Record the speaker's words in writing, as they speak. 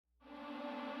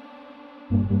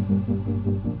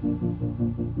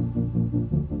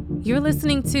You're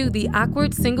listening to the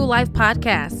Awkward Single Life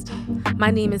podcast.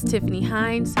 My name is Tiffany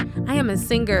Hines. I am a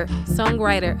singer,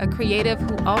 songwriter, a creative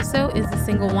who also is a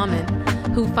single woman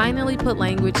who finally put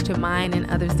language to mine and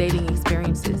others' dating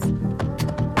experiences.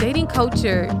 Dating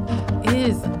culture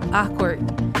is awkward.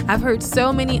 I've heard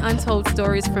so many untold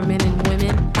stories from men and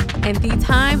women, and the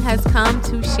time has come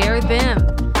to share them.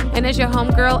 And as your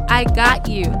homegirl, I got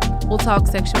you. We'll talk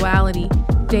sexuality,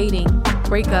 dating,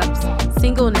 breakups,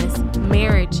 singleness,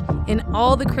 marriage, and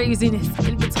all the craziness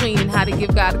in between and how to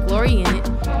give God glory in it.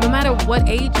 No matter what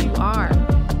age you are,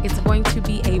 it's going to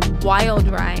be a wild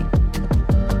ride.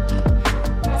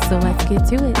 So let's get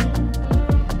to it.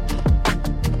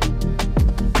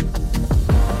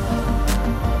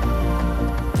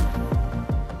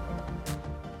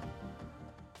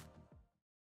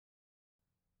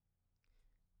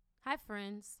 Hi,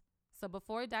 friends. So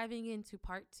before diving into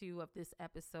part 2 of this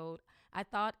episode, I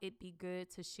thought it'd be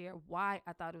good to share why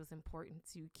I thought it was important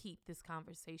to keep this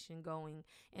conversation going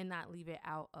and not leave it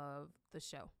out of the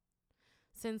show.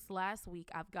 Since last week,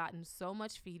 I've gotten so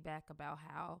much feedback about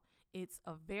how it's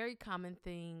a very common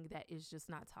thing that is just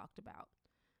not talked about.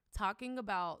 Talking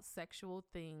about sexual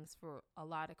things for a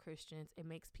lot of Christians, it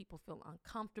makes people feel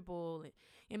uncomfortable.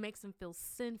 It makes them feel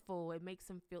sinful. It makes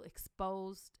them feel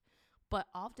exposed. But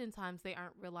oftentimes they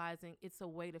aren't realizing it's a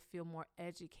way to feel more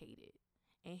educated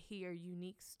and hear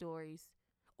unique stories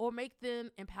or make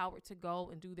them empowered to go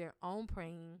and do their own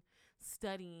praying,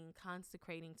 studying,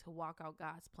 consecrating to walk out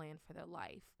God's plan for their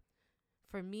life.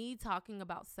 For me, talking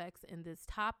about sex and this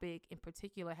topic in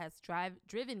particular has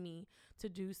driven me to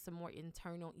do some more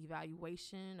internal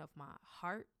evaluation of my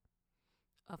heart,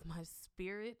 of my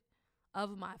spirit,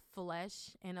 of my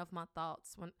flesh, and of my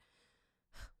thoughts.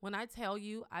 When I tell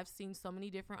you, I've seen so many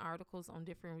different articles on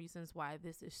different reasons why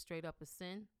this is straight up a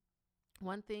sin.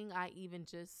 One thing I even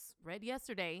just read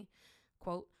yesterday,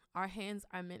 quote, "Our hands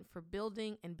are meant for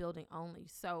building and building only.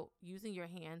 So using your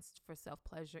hands for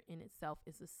self-pleasure in itself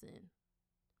is a sin."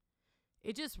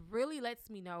 It just really lets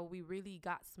me know we really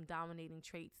got some dominating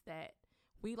traits that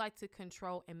we like to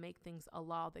control and make things a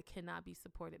law that cannot be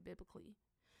supported biblically.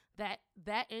 That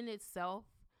in itself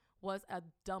was a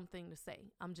dumb thing to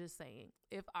say. I'm just saying.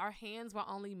 If our hands were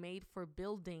only made for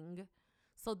building,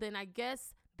 so then I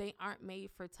guess they aren't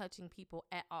made for touching people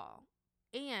at all.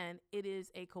 And it is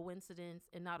a coincidence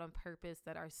and not on purpose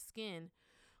that our skin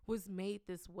was made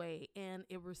this way and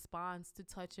it responds to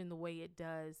touch in the way it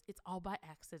does. It's all by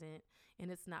accident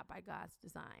and it's not by God's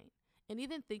design. And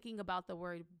even thinking about the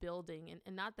word building,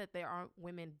 and not that there aren't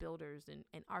women builders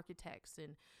and architects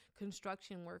and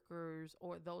construction workers,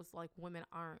 or those like women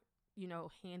aren't,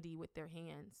 handy with their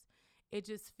hands. It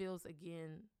just feels,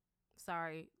 again,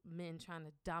 men trying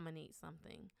to dominate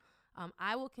something.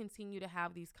 I will continue to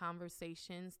have these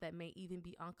conversations that may even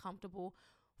be uncomfortable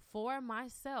for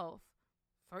myself,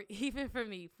 for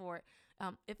me,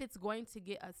 if it's going to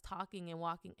get us talking and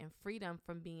walking in freedom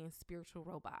from being spiritual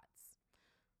robots,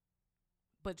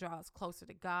 but draw us closer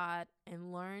to God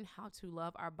and learn how to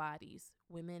love our bodies,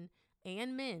 women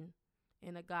and men,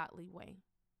 in a godly way.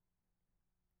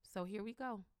 So here we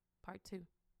go, part 2.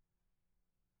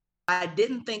 I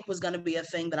didn't think was going to be a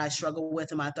thing that I struggle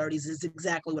with in my 30s is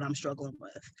exactly what I'm struggling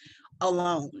with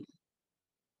alone.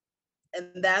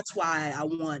 And that's why I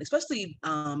want, especially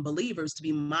believers, to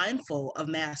be mindful of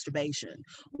masturbation.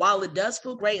 While it does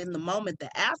feel great in the moment, the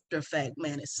after effect,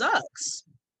 man, it sucks.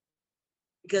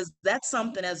 Because that's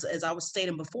something, as I was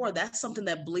stating before, that's something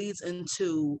that bleeds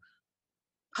into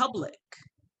public,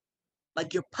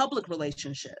 like your public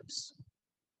relationships.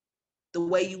 The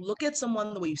way you look at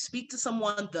someone, the way you speak to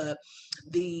someone, the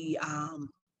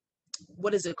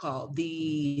what is it called?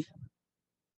 The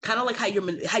kind of like how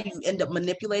you end up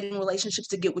manipulating relationships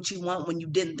to get what you want when you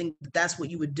didn't think that that's what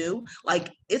you would do. Like,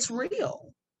 it's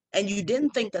real. And you didn't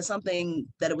think that something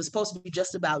that it was supposed to be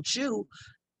just about you,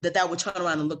 that would turn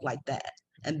around and look like that.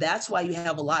 And that's why you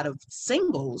have a lot of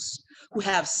singles who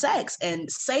have sex and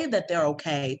say that they're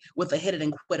okay with a hit it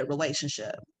and quit it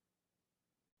relationship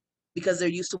because they're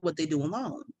used to what they do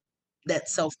alone, that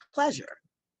self-pleasure.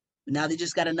 Now they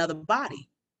just got another body.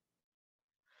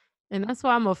 And that's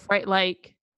why I'm afraid,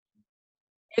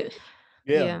 Yeah.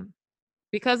 yeah,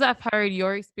 because I've heard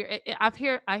your experience.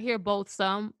 I hear both.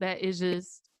 Some that is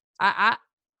just I'm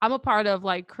a part of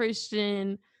like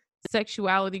Christian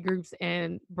sexuality groups,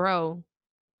 and bro,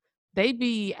 they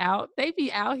be out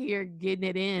here getting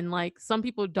it in. Like, some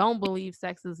people don't believe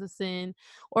sex is a sin,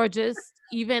 or just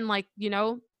even like,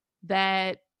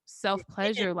 that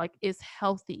self-pleasure like is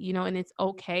healthy, and it's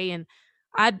okay. And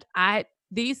I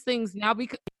these things now,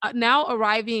 because now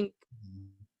arriving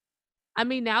I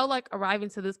mean, now, like, arriving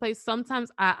to this place,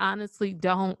 sometimes I honestly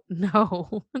don't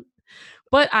know.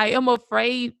 But I am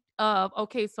afraid of,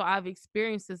 okay, so I've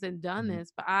experienced this and done Mhm.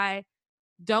 this, but I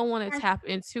don't wanna tap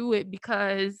into it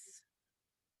because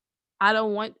I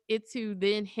don't want it to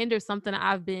then hinder something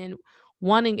I've been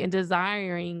wanting and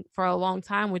desiring for a long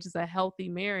time, which is a healthy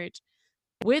marriage.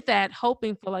 With that,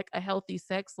 hoping for, like, a healthy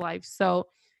sex life. So,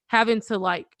 having to,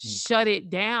 like, Mm. shut it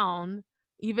down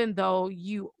even though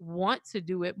you want to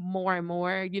do it more and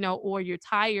more, or you're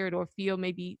tired or feel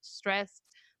maybe stressed,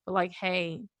 but, like,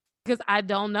 "Hey," because I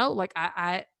don't know, like,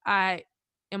 I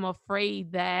am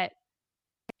afraid that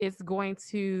it's going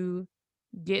to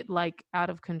get, like, out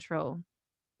of control.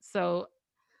 So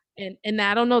and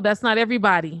I don't know, that's not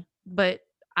everybody, but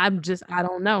I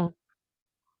don't know.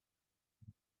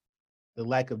 The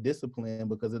lack of discipline,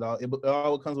 because it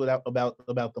all comes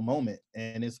about the moment,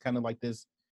 and it's kind of like this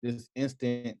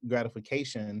instant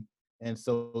gratification, and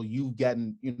so you've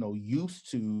gotten used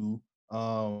to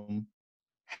um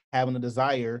having a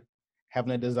desire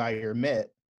met,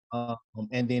 um,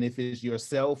 and then if it's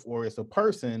yourself or it's a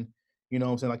person, what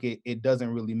I'm saying, like it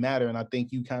doesn't really matter. And I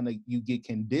think you get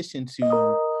conditioned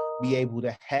to be able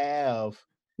to have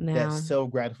that Now.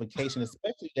 self gratification,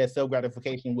 especially that self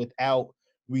gratification without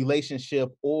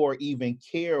relationship or even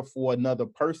care for another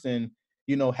person,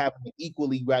 having an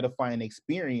equally gratifying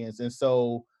experience. And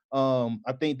so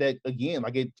I think that again,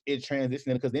 like it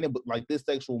transitioned, because then like this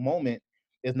sexual moment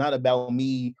is not about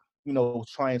me,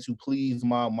 trying to please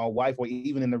my wife, or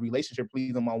even in the relationship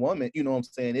pleasing my woman. You know what I'm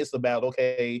saying? It's about,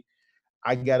 okay,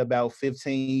 I got about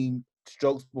 15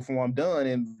 strokes before I'm done,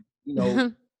 and you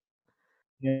know,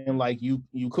 and like you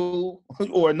cool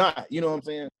or not. You know what I'm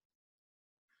saying?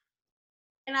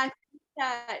 And I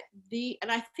think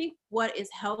I think what is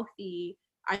healthy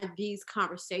are these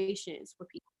conversations for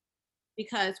people,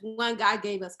 because one, God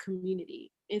gave us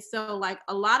community. And so like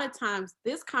a lot of times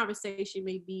this conversation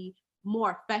may be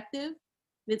more effective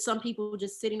than some people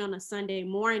just sitting on a Sunday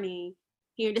morning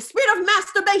hearing the spirit of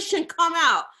masturbation come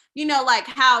out. Like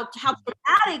how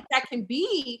dramatic that can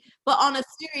be. But on a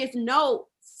serious note,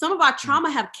 some of our Mhm.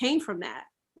 trauma have came from that,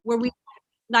 where we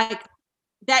like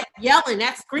that yelling,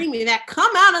 that screaming, that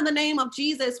come out in the name of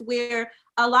Jesus, where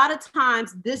a lot of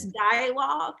times this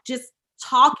dialogue, just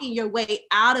talking your way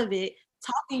out of it,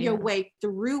 talking your Yeah. way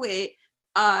through it,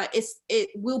 it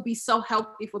will be so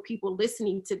healthy for people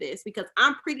listening to this, because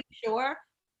I'm pretty sure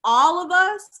all of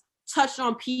us touch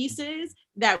on pieces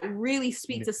that really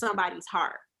speak Yeah. to somebody's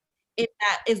heart. And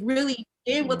that is really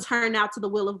then will Yeah. turn out to the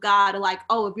will of God. Like,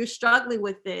 oh, if you're struggling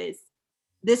with this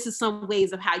is some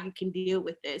ways of how you can deal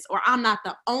with this, or I'm not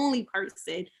the only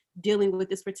person dealing with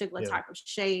this particular Yeah. type of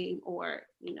shame or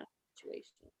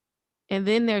situation. And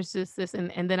then there's just this,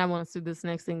 and then I want to do this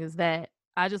next thing is that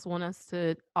I just want us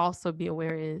to also be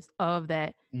aware is of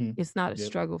that Mhm. it's not a Yep.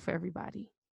 struggle for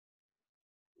everybody.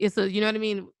 It's a, you know what I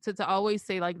mean? To always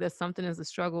say like that something is a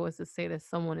struggle is to say that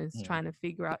someone is Mhm. trying to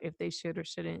figure out if they should or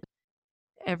shouldn't.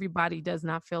 Everybody does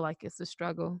not feel like it's a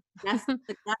struggle. That's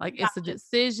Like it's a gotcha.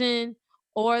 decision,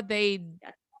 or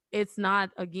it's not,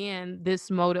 again,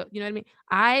 this motive. You know what I mean?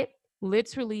 I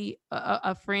literally,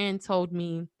 a friend told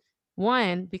me,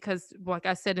 one, because like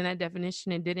I said in that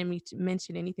definition, it didn't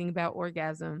mention anything about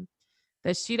orgasm,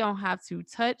 that she don't have to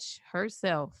touch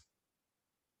herself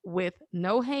with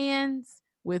no hands,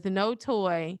 with no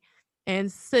toy,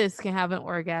 and sis can have an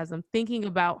orgasm thinking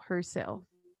about herself.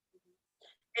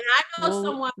 And I know Well,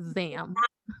 someone zam.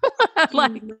 to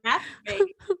Like, masturbate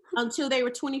until they were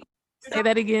 20 years say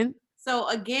that old. again. So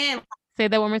again, Say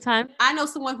that one more time. I know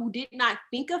someone who did not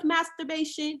think of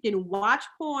masturbation, didn't watch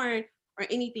porn or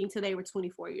anything till they were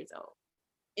 24 years old.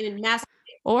 And then masturbated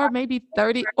Or maybe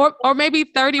 30, or maybe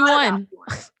about 31. porn.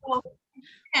 So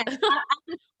yeah,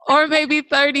 Or maybe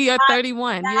 30 or that's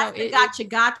 31. the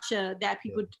gotcha that Yeah.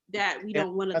 people that we And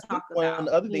don't want to I think talk one of about.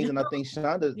 the other things, and I think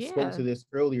Shonda spoke Yeah. to this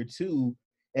earlier too,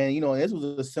 and this was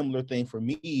a similar thing for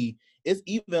me. It's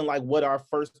even like what our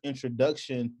first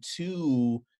introduction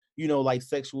to, like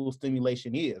sexual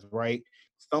stimulation is, right?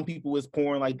 Some people is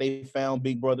porn, like they found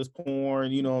Big Brother's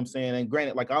porn, you know what I'm saying? And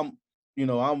granted, like I'm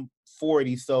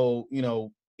 40, so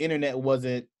internet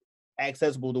wasn't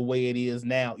accessible the way it is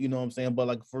now, you know what I'm saying? But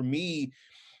like for me,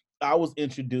 I was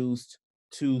introduced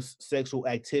to sexual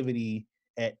activity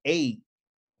at 8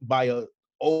 by a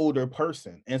older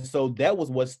person. And so that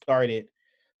was what started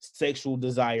sexual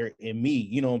desire in me.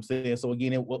 You know what I'm saying? So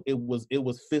again, it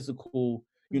was physical,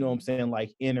 you know what I'm Mhm. saying,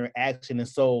 like interaction. And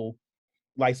so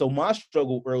so my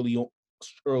struggle early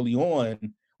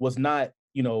on was not,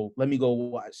 let me go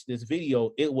watch this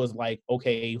video. It was like,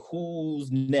 okay,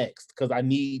 who's next? Because I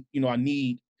need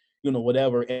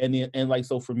whatever. And then, and like,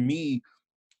 so for me,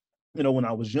 when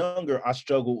I was younger, I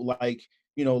struggled, like,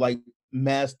 like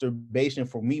masturbation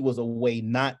for me was a way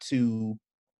not to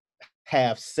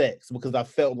have sex, because I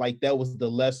felt like that was the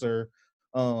lesser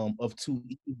of two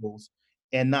evils,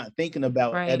 and not thinking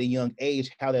about at a Right. young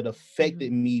age how that Hmm.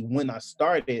 affected me when I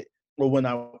started, or when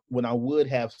I would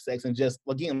have sex, and just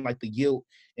again like the guilt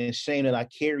and shame that I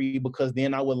carry, because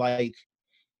then I would like,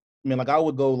 I mean, like I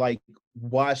would go like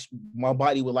wash my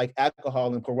body with like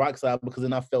alcohol and peroxide, because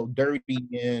then I felt dirty,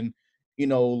 and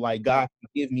like, God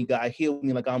forgive me, God heal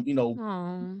me, like I'm,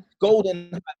 Oh.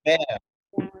 golden hot bath.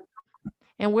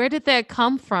 And where did that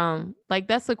come from? Like,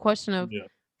 that's a question of, Yeah.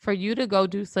 for you to go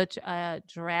do such a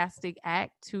drastic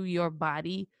act to your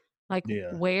body, like,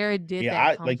 Yeah. where did Yeah,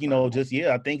 that I come like, from? just,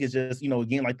 yeah, I think it's just,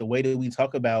 again, like the way that we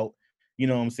talk about, what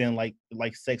I'm saying,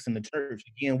 like sex in the church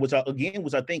again, which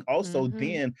I think also Hmm.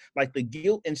 then, like the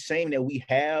guilt and shame that we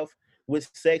have with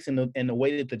sex, and the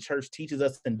way that the church teaches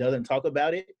us and doesn't talk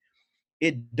about it,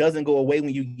 it doesn't go away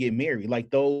when you get married. Like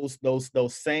those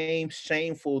same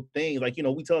shameful things. Like,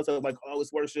 we tell ourselves like, oh,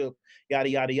 it's worship, yada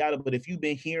yada yada. But if you've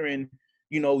been hearing,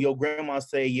 your grandma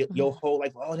say your whole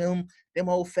like, oh, them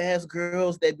old fast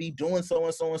girls that be doing so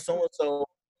and so and so and so,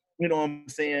 what I'm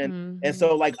saying? And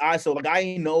Hmm. so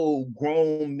I know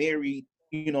grown married,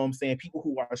 what I'm saying, people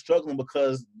who are struggling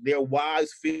because their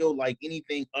wives feel like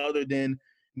anything other than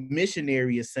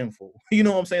missionary is sinful. You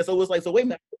know what I'm saying? So it's like, so wait a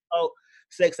minute,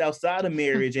 sex outside of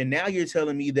marriage, and now you're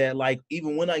telling me that like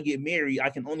even when I get married I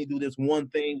can only do this one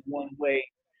thing one way.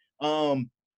 um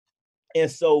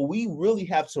and so we really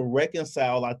have to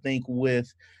reconcile, I think, with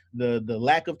the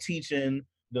lack of teaching,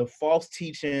 the false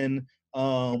teaching,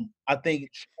 I think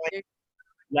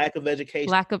lack of education,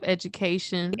 Lack of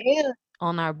education and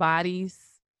on our bodies.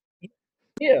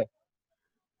 yeah,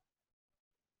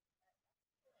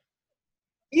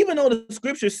 even though the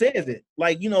scripture says it,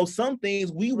 like, some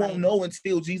things we won't Right. know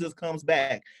until Jesus comes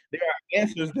back. There are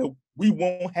answers that we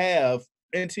won't have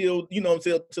until,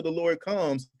 till the Lord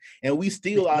comes, and we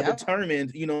still are Yeah.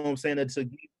 determined, what I'm saying,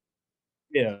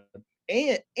 yeah.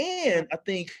 And I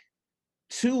think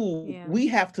too, Yeah. we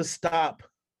have to stop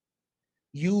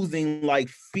using like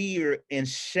fear and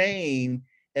shame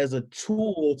as a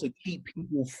tool to keep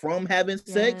people from having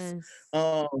sex. Yes.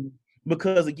 Um,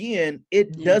 because again,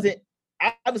 it Yeah. doesn't,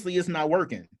 obviously it's not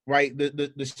working, right?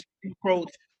 The shame approach,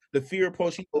 the fear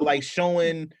approach, like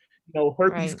showing,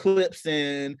 herpes Right. clips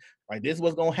and like this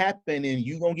was gonna happen and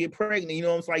you gonna get pregnant,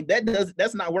 it's like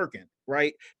that's not working,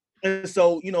 right? And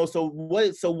so, so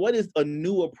what is a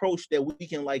new approach that we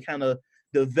can like kind of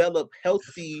develop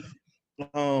healthy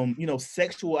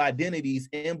sexual identities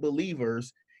in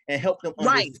believers and help them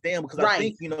Right. understand, because I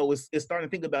Right. think, it's starting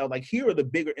to think about like here are the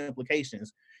bigger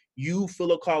implications. You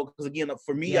feel a call, because again,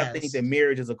 for me, I think Yes. that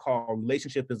marriage is a call,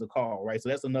 relationship is a call, right? So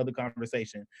that's another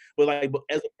conversation. But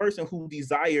as a person who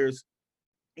desires,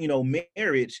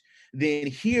 marriage, then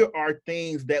here are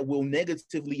things that will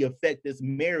negatively affect this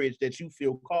marriage that you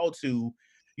feel called to,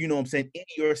 what I'm saying, in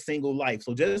your single life.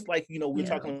 So just like, we're Yeah.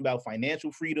 talking about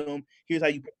financial freedom, here's how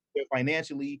you prepare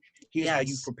financially, here's how you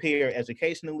Yes. prepare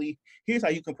educationally, here's how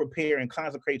you can prepare and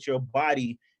consecrate your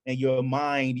body and your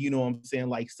mind, what I'm saying,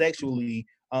 like sexually,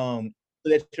 so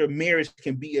that your marriage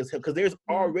can be as, because there's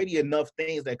Yeah. already enough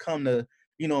things that come to,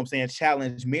 what I'm saying,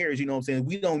 challenge marriage, what I'm saying.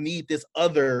 We don't need this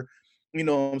other, what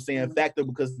I'm saying, factor,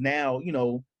 because now,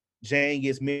 Jane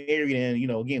gets married and,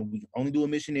 again, we can only do a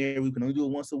missionary, we can only do it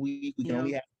once a week, we can Yeah.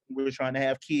 only have, we're trying to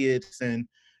have kids, and,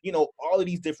 all of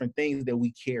these different things that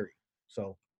we carry.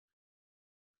 So,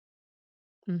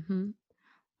 Hmm.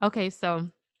 Okay, so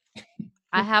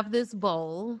I have this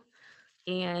bowl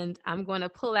and I'm going to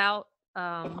pull out,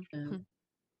 um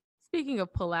speaking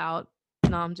of pull out,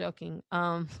 no, I'm joking.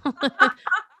 I'm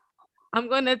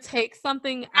going to take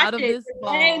something out of Ratchet, this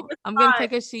Jane bowl. I'm going to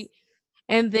response. take a sheet,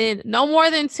 and then no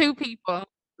more than two people,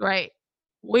 right?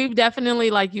 We've definitely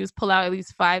like used pull out at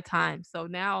least 5 times. So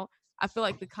now I feel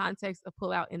like the context of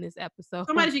pull out in this episode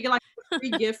Somebody should get like a free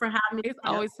gift for having me. is Yep.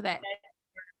 always that.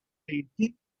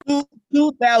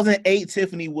 2008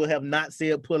 Tiffany would have not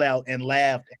said pull out and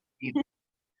laughed.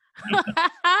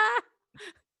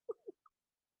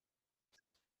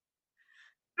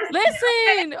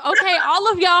 Listen, okay,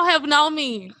 all of y'all have known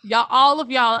me. All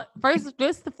of y'all, first,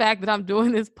 just the fact that I'm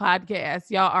doing this podcast,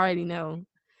 y'all already know.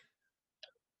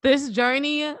 This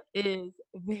journey is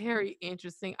very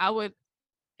interesting. I would,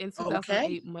 in Okay.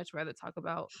 2008, much rather talk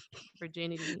about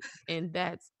virginity, and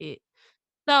that's it.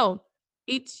 So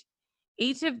each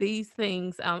each of these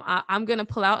things, I'm gonna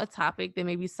pull out a topic that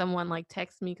maybe someone like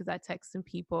text me, because I text some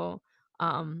people,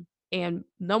 and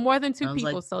no more than two Sounds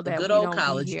like people, so the that good we old don't be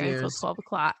college here until years. 12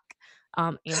 o'clock.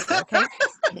 answer. Okay,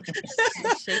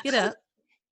 let's shake it up.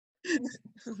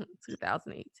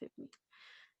 2008 Tiffany.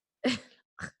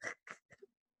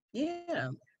 Yeah.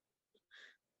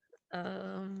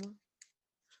 um.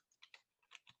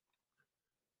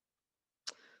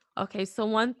 Okay, so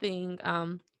one thing,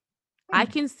 I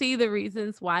can see the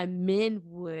reasons why men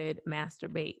would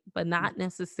masturbate, but not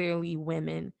necessarily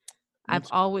women. I've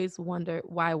always wondered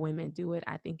why women do it.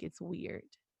 I think it's weird.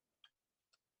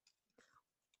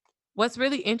 What's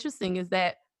really interesting is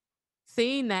that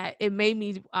seeing that, it made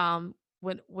me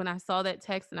when I saw that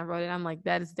text and I wrote it, I'm like,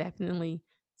 that is definitely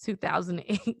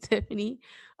 2008 Tiffany.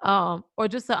 Or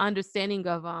just the understanding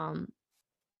of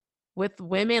with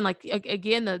women, like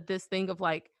again, this thing of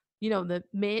like, the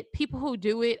men, people who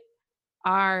do it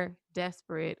are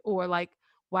desperate, or like,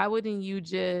 why wouldn't you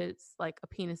just, like, a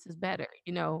penis is better,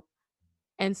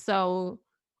 and so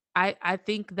I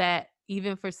think that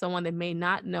even for someone that may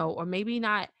not know, or maybe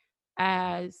not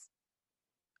as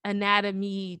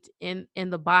anatomy in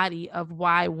the body of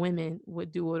why women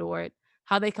would do it, or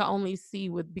how they can only see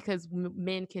with, because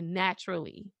men can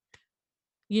naturally,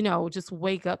 just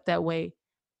wake up that way,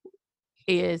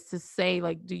 is to say,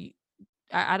 like, do you,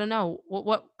 I don't know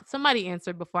what somebody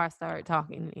answered before I started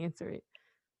talking and answer it.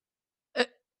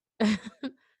 I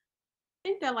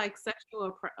think that like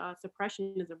sexual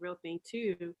suppression is a real thing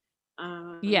too.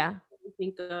 Yeah.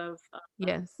 Think of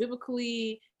Yes.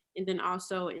 biblically, and then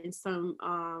also in some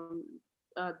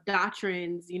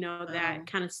doctrines, that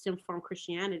kind of stem from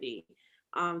Christianity,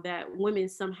 that women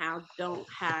somehow don't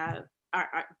have,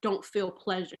 don't feel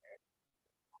pleasure.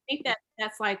 I think that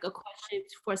that's like a question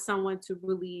for someone to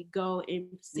really go and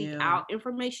seek out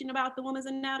information about the woman's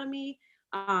anatomy,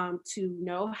 to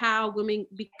know how women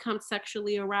become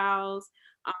sexually aroused,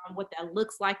 what that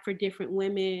looks like for different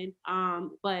women.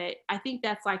 But I think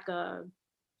that's like a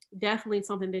definitely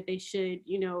something that they should,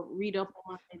 read up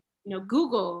on, and,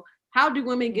 Google how do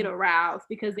women get aroused,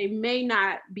 because they may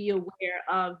not be aware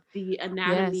of the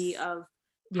anatomy Yes. of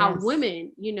how Yes.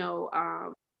 women,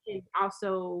 can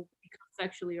also become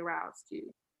sexually aroused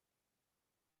too.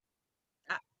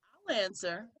 I'll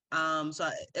answer.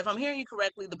 If I'm hearing you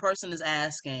correctly, the person is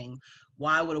asking,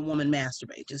 why would a woman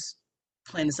masturbate? Just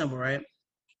plain and simple, right?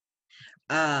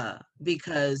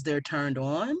 Because they're turned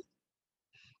on,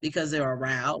 because they're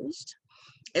aroused.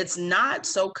 It's not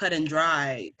so cut and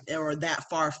dry or that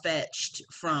far fetched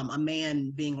from a man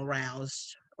being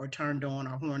aroused or turned on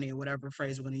or horny, or whatever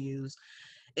phrase we're going to use.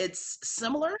 It's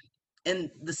similar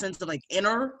in the sense of like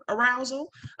inner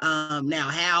arousal. Now,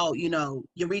 how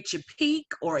you reach a peak,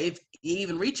 or if you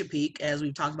even reach a peak, as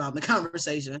we've talked about in the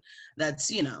conversation,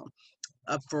 that's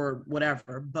up for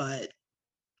whatever. But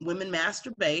women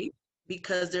masturbate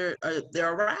because they're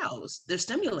aroused, they're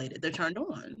stimulated, they're turned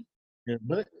on. Yeah,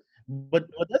 but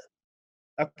that's,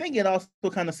 I think it also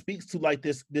kind of speaks to like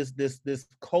this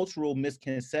cultural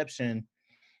misconception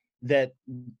that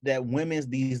women's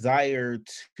desire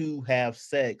to have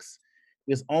sex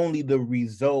is only the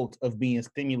result of being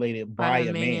stimulated By by a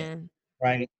a man, man.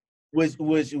 right? Which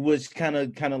kind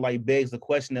of like begs the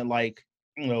question that, like,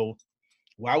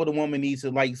 why would a woman need to,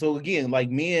 like, so again,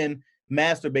 like, men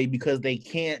masturbate because they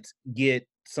can't get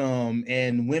some,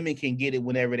 and women can get it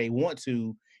whenever they want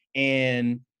to,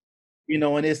 and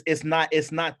and it's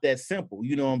not that simple.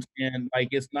 You know what I'm saying? Like,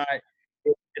 it's not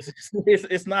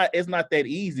it's not that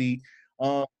easy.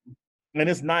 Um, and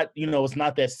it's not, it's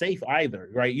not that safe either,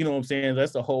 right? You know what I'm saying?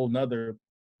 That's a whole nother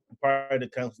part of the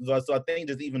conversation. So I think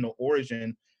just even the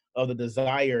origin of the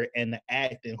desire and the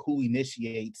act and who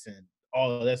initiates and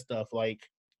all of that stuff, like,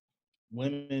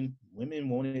 women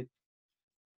want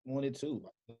it too.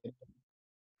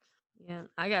 Yeah,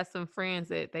 I got some friends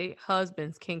that they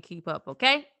husbands can't keep up.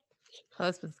 Okay,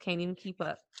 husbands can't even keep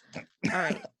up. All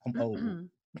right. I'm old.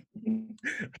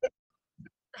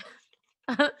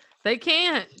 They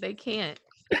can't. They can't.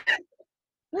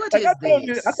 What Like is I this? told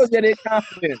you that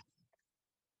confidence.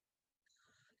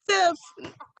 Tiff,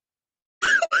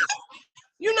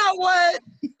 you know what?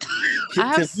 I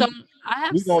have so. We I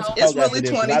have we gonna so. It's talk after really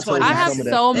this because I told 2020, I you have some of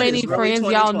that so sis. stuff. It many is really friends,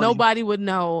 y'all. 2020. Nobody would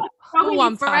know So who many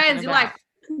I'm talking friends, you're like,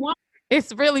 about.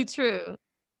 It's really true.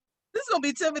 This is gonna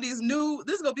be Tiffany's new.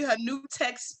 This is gonna be her new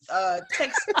text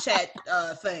chat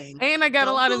thing. And I got a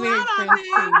Don't lot of pull married out on friends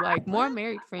too, me. like more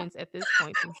married friends at this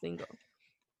point than single.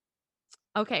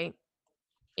 Okay.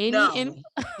 Any in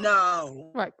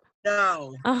No, no, right.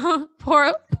 no.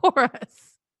 For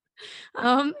us.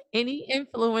 Any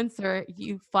influencer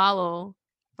you follow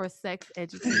for sex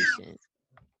education.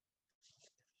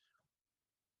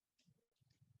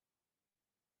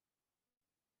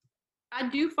 I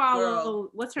do Girl, follow,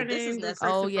 what's her if this is name? The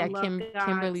Oh person necessary. yeah, from Love God,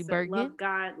 Kimberly Bergen.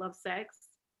 Love Sex.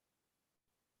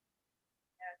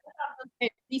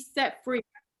 Be set free.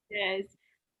 Yes.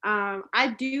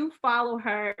 I do follow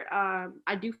her.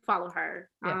 I do follow her.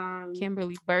 Yeah.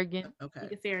 Kimberly Bergen. You Okay.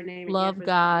 can say her name again Love for the people in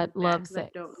God, the back love because I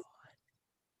sex. don't.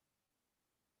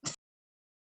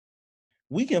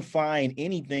 We can find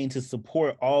anything to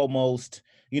support almost,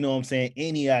 you know what I'm saying,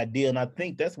 any idea. And I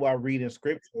think that's why reading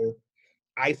scripture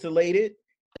isolated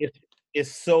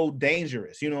is so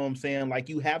dangerous. You know what I'm saying? Like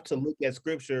you have to look at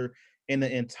scripture in the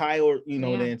entire, the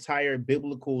Yeah. entire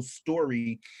biblical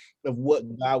story of what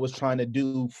God was trying to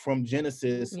do from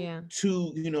Genesis Yeah.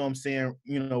 to, you know what I'm saying,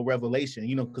 Revelation.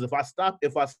 Because if I stop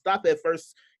at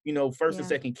first and Yeah.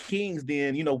 second Kings,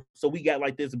 then, so we got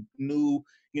like this new,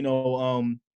 you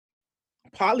know,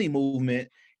 poly movement,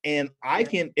 and I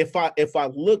can, if I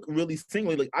look really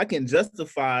singly, like I can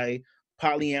justify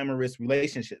polyamorous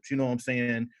relationships. You know what I'm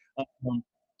saying? Um,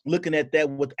 Looking at that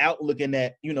without looking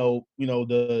at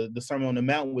the Sermon on the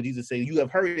Mount where Jesus said, "You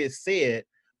have heard it said,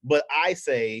 but I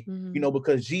say," Mm-hmm.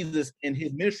 because Jesus in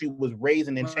his ministry was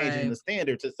raising and changing Right. the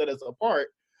standard to set us apart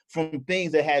from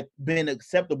things that had been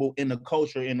acceptable in the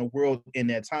culture in the world in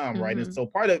that time, right? And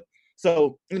Mm-hmm.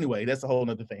 so anyway, that's a whole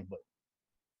other thing, but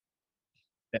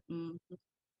Mm,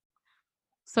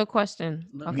 So question.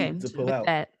 looking Okay. need to into pull With it. out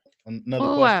that. another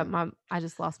Oh, question. I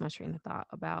just lost my train of thought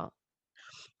about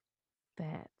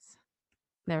that.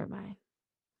 Never mind.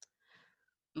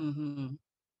 Mm-hmm.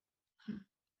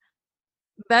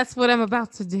 That's what I'm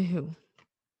about to do.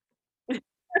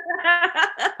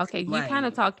 Okay, you kind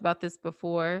of Right. talked about this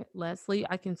before, Leslie.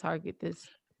 I can target this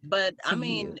But to I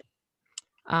mean,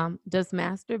 you. Does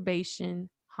masturbation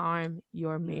harm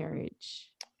your mhm.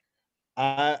 marriage?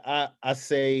 I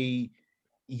say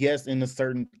yes in a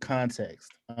certain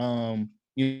context. I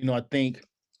think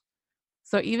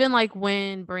So even like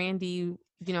when Brandy,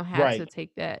 had to right.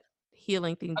 take that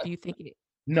healing thing, do you think it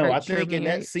No, I hurt your think in that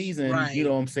marriage? season, you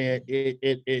know Right. what I'm saying,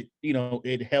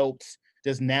 it helps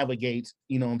just navigate,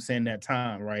 you know what I'm saying, that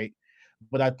time, right?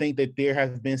 But I think that there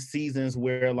has been seasons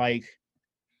where like,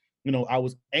 I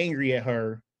was angry at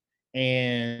her,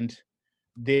 and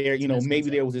there, Dismissed maybe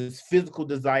there myself. was this physical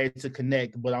desire to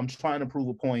connect, but I'm trying to prove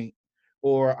a point,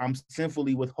 or I'm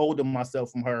sinfully withholding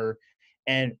myself from her,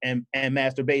 and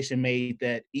masturbation made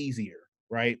that easier,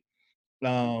 right?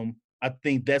 I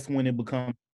think that's when it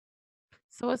becomes.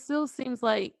 So it still seems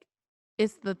like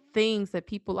it's the things that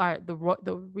people are the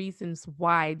reasons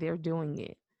why they're doing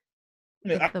it.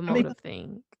 It's I the mean, motive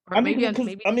thing, or I mean, maybe because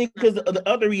maybe I mean, it's not because the the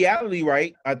other reality,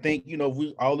 right? I think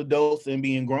we all adults and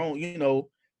being grown.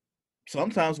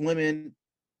 Sometimes women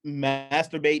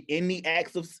masturbate in the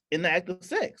act of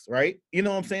sex, right? You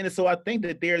know what I'm saying? And so I think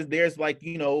that there's like,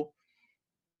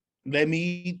 let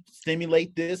me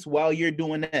stimulate this while you're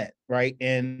doing that, right?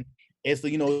 And it's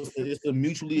a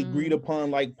mutually agreed Mm,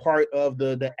 upon like part of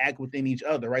the act within each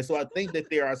other, right? So I think that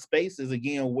there are spaces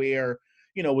again where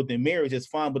within marriage it's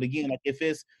fine, but again, like if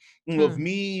hmm.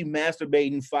 me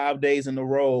masturbating 5 days in a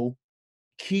row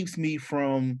keeps me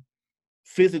from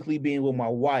physically being with my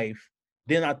wife,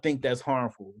 then I think that's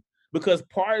harmful. Because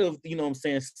part of, what I'm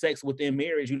saying, sex within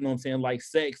marriage, you know what I'm saying, like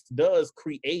sex does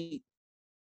create,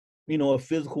 a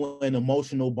physical and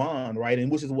emotional bond, right?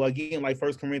 And which is what, again, like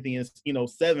First Corinthians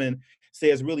 7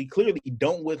 says really clearly,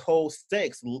 don't withhold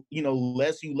sex,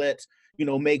 lest you let,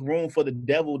 make room for the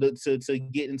devil to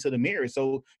get into the marriage.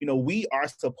 So, we are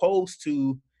supposed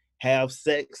to have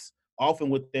sex often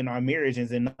within our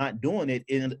marriages, and not doing it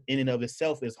in and of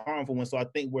itself is harmful. And so I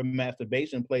think where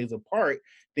masturbation plays a part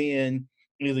then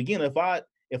is, again, if I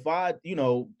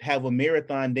have a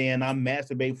marathon day and I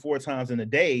masturbate 4 times in a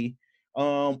day,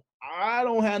 I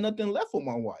don't have nothing left for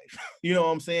my wife. You know what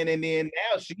I'm saying? And then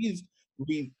now she's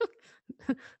re-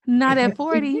 Not at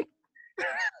 40.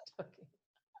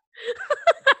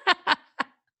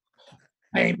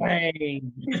 bang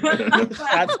bang.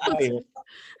 Shots fired.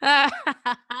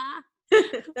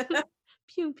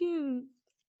 Pew pew.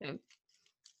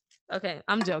 Okay,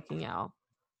 I'm joking, y'all.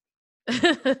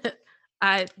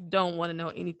 I don't want to know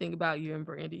anything about you and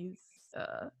Brandy's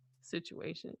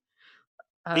situation.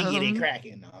 We get it Um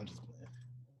cracking. No, I'm just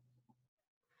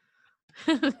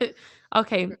playing.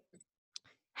 okay,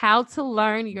 how to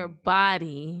learn your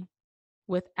body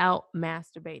without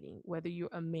masturbating, whether you're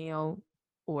a male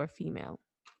or a female.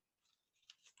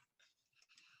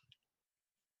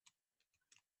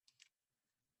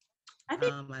 I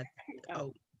think. I Oh,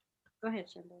 oh go ahead,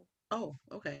 Shonda.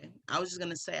 okay. I was just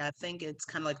gonna say I think it's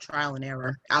kind of like trial and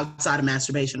error outside of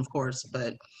masturbation, of course,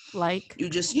 but Like, you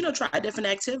just try different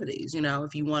activities.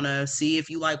 If you want to see if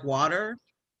you like water,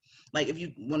 like if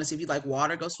you want to see if you like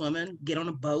water, go swimming, get on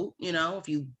a boat. If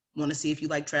you want to see if you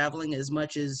like traveling as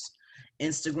much as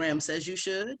Instagram says you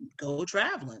should go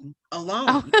traveling alone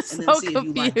I was and then so see if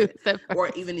you like it, confused at or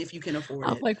first. even if you can afford I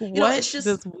was it. like, You know, what it's just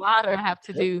does water have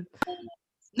to do?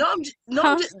 no, I'm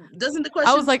Huh? just doesn't the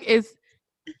I was question? like, is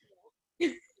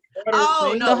Water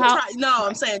Oh thing? so no, how no,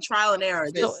 I'm saying trial and error.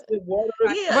 Is so Just water?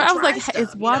 yeah, but I was try like, stuff.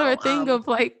 is water a thing of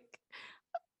like,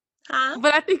 Huh?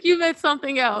 but I think you meant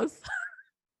something else.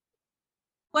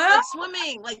 Well, Like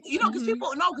swimming, like because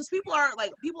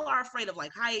Mhm. people are afraid of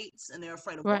like heights and they're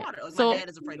afraid of Right. water. Like my So dad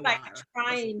is afraid of like water.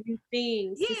 trying new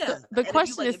things. Yeah, the and if you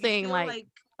question is if you saying feel like, like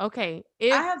okay, I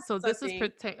if have so this is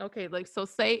something. okay, like so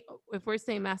say if we're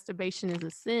saying masturbation is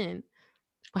a sin,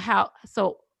 how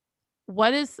so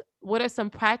what are some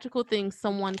practical things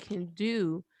someone can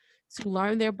do to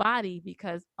learn their body?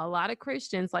 Because a lot of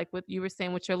Christians, like what you were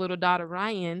saying with your little daughter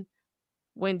Ryan,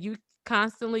 when you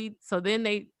constantly so then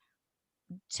they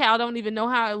child don't even know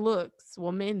how it looks.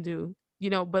 Well, men do,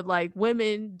 but like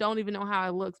women don't even know how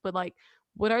it looks. But like,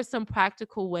 what are some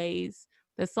practical ways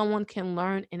that someone can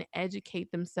learn and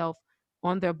educate themselves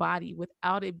on their body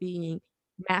without it being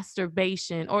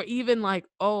masturbation or even like,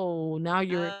 oh, now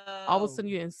you're all of a oh sudden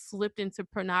you're slipped into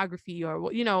pornography or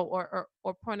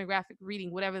or pornographic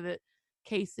reading, whatever the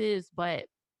case is. But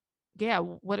yeah,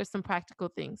 what are some practical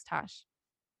things, Tosh?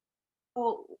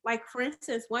 Well, like for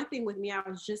instance, one thing with me, I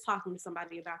was just talking to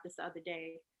somebody about this the other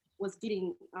day, was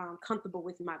getting comfortable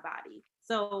with my body.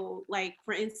 So, like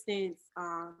for instance,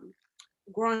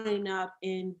 growing up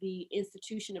in the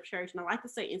institution of church, and I like to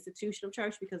say institution of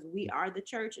church because we are the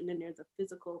church, and then there's a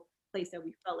physical place that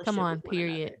we Come fellowship with on, one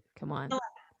period. another. Come on. So, like,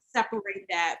 separate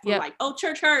that from Yep. like, oh,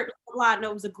 church hurt, blah, blah.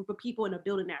 No, it was a group of people in a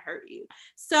building that hurt you.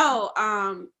 So,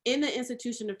 in the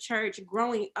institution of church,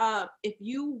 growing up, if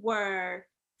you were,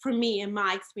 for me, in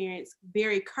my experience,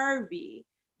 very curvy,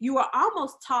 you were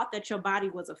almost taught that your body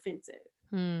was offensive.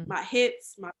 Hmm. My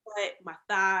hips, my butt, my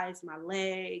thighs, my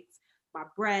legs, my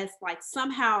breasts, like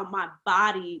somehow my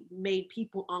body made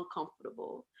people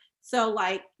uncomfortable. So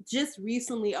like just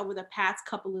recently over the past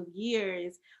couple of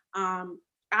years, um,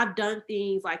 I've done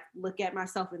things like look at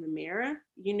myself in the mirror,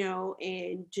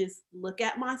 and just look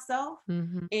at myself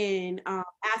Mm-hmm. and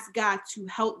ask God to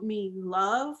help me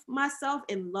love myself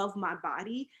and love my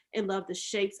body and love the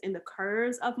shapes and the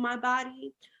curves of my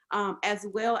body, as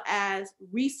well as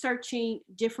researching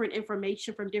different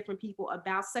information from different people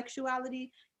about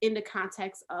sexuality in the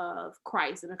context of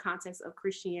Christ, in the context of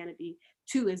Christianity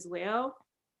too, as well.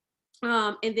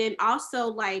 And then also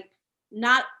like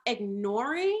not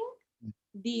ignoring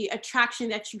the attraction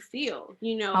that you feel,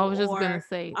 I was just gonna or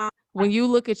say, like, when you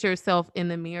look at yourself in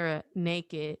the mirror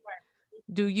naked,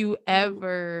 do you mhm.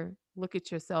 ever look at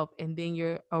yourself and then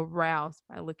you're aroused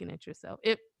by looking at yourself?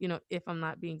 If I'm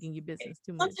not being in your business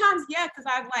too much. Sometimes, yeah, because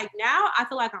I'm like now I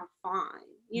feel like I'm fine,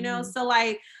 Mhm. So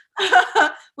like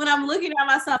when I'm looking at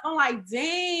myself, I'm like,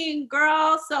 dang,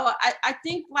 girl. So I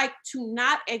think like to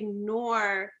not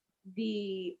ignore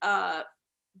the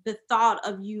thought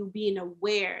of you being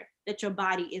aware that your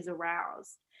body is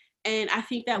aroused. And I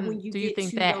think that when And you do you get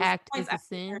think to that those act points, is a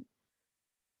sin?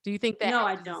 Do you think that no,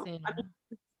 I act is a don't. sin?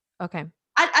 Okay.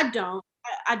 I don't.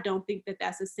 I don't think that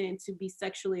that's a sin to be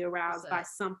sexually aroused by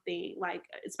something like,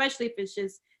 especially if it's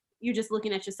just you're just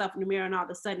looking at yourself in the mirror and all of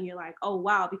a sudden you're like, oh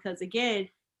wow, because again,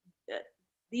 uh,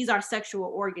 these are sexual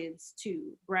organs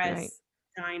too, Right. breasts,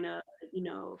 vagina, you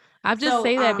know. I just So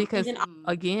say that and because then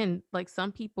again, like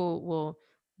some people will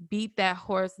beat that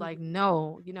horse like, mhm,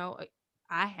 no,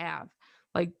 I have.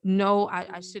 Like, no, I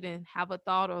mhm. shouldn't have a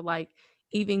thought or like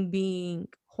even being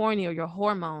horny or your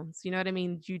hormones. You know what I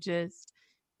mean? You just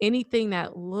anything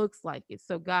that looks like it.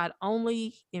 So God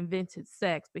only invented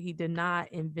sex, but he did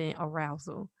not invent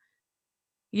arousal.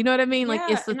 You know what I mean? Like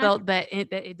Yeah, it's the and I thought that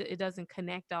it doesn't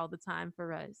connect all the time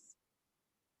for us.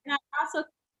 and I also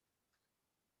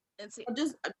and see,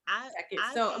 just a I second.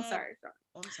 I've So I'm had. sorry.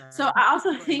 Oh, I'm So sorry. I also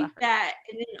Go ahead. think Sorry. that,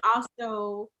 and then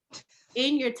also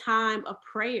in your time of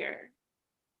prayer,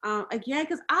 again,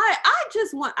 because I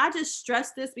just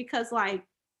stress this because like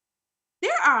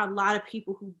there are a lot of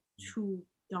people who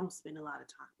don't spend a lot of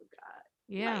time with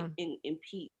God, like Yeah. in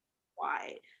peace,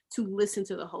 quiet, to listen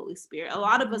to the Holy Spirit. A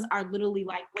lot of us are literally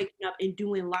like waking up and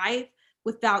doing life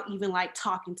without even like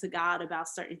talking to God about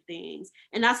certain things.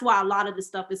 And that's why a lot of this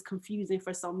stuff is confusing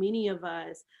for so many of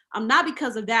us. Not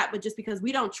because of that, but just because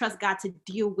we don't trust God to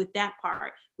deal with that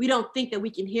part. We don't think that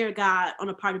we can hear God on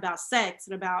a part about sex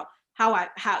and about how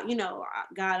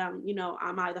God,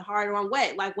 I'm either hard or I'm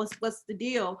wet. Like what's the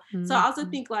deal? So I also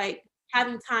Mhm. think like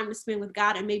having time to spend with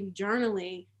God and maybe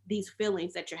journaling these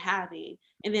feelings that you're having,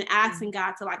 and then asking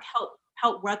God to like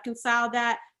help reconcile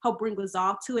that, help bring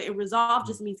resolve to it. And resolve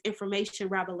just means information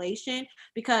revelation,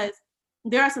 because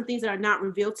there are some things that are not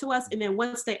revealed to us, and then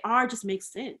once they are, it just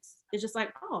makes sense. It's just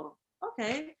like, oh,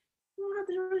 okay, you don't have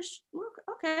to really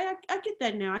okay, I get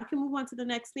that now. I can move on to the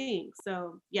next thing.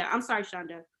 So yeah, I'm sorry,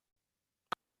 Shonda.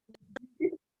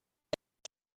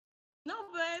 No,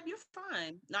 babe, you're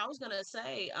fine. No, I was gonna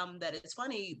say that it's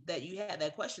funny that you had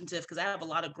that question, Tiff, because I have a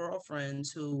lot of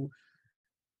girlfriends who,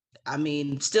 I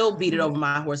mean, still beat it over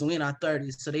my horse, and we're in our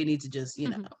 30s, so they need to just,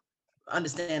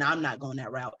 understand I'm not going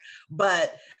that route.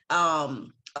 But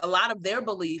a lot of their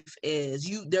belief is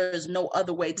there's no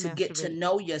other way to get to Masturbate.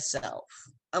 know yourself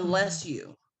unless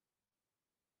you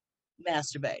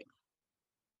masturbate,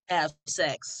 have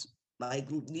sex, like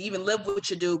even live what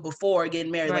you do before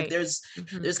getting married. Like Right.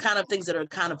 there's kind of things that are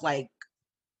kind of like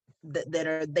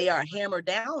they are hammered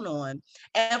down on.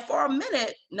 And for a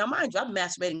minute, now mind you, I've been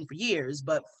masturbating for years,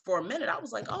 but for a minute I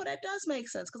was like, oh, that does make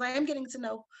sense, because I am getting to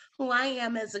know who I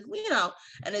am as a,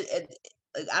 and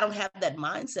I don't have that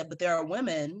mindset. But there are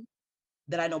women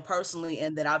that I know personally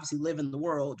and that obviously live in the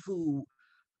world who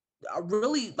are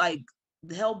really like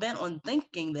hell bent on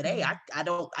thinking that, hey,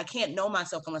 I can't know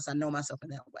myself unless I know myself in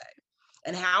that way.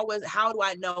 And how do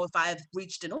I know if I've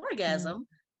reached an orgasm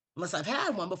unless I've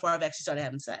had one before I've actually started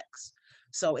having sex?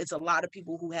 So it's a lot of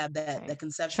people who have that Right. Try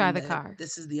conception the that car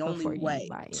this is the only before you way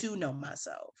buy it. to know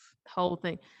myself. Whole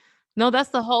thing. No, that's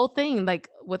the whole thing. Like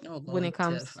Oh when Lord, it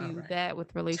comes Tiff. All to right. that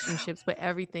with relationships, but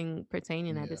everything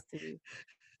pertaining that Yeah. is to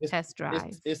It's test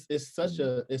drive. it's such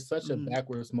a Mhm.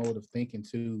 backwards mode of thinking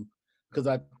too, because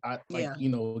I like, Yeah.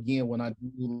 again, when I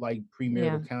do like Yeah.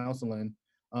 premarital counseling,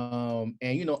 and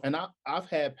and I've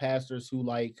had pastors who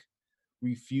like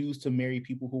refuse to marry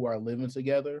people who are living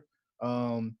together.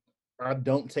 Um, I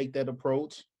don't take that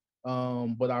approach.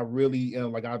 But I really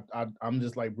like I'm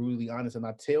just like brutally honest, and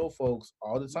I tell folks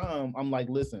all the time, I'm like,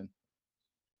 listen,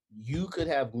 you could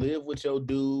have lived with your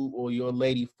dude or your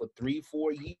lady for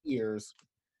 3-4 years.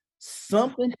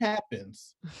 Something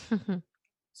happens.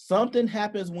 Something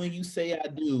happens when you say I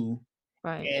do,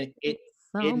 Right. and it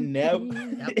never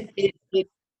Something. Yep.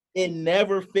 it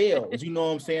never fails. You know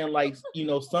what I'm saying? Like,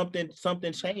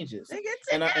 something changes. They get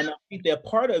And I think that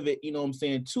part of it, you know what I'm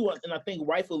saying, too, and I think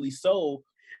rightfully so,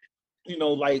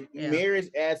 like yeah. marriage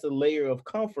adds a layer of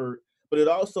comfort, but it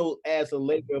also adds a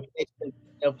layer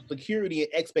of security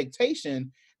and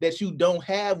expectation that you don't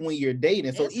have when you're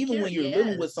dating. So even when Insecurity, you're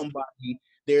living with yes. somebody,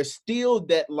 there's still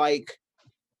that like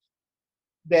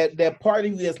that part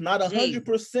of you that's not Gee,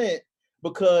 100%,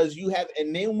 because you have,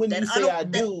 and then when you say I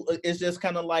that do, it's just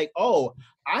kind of like, oh,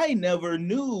 I never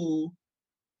knew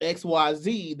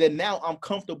XYZ, that now I'm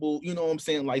comfortable, you know what I'm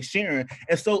saying, like sharing.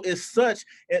 And so it's such,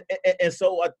 and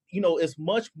so, it's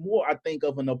much more, I think,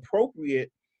 of an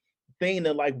appropriate thing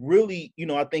to like really,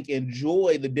 I think,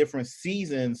 enjoy the different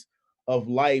seasons of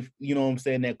life, you know what I'm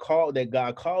saying, that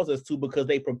God calls us to, because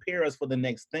they prepare us for the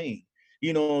next thing.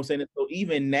 You know what I'm saying? And so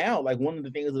even now, like one of the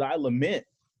things that I lament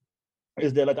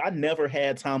is that like I never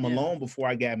had time yeah. alone before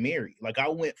I got married. Like I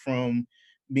went from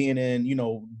being in,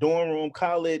 dorm room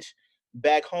college,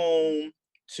 back home,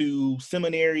 to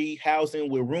seminary housing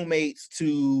with roommates,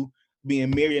 to being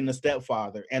married and a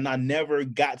stepfather. And I never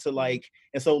got to like,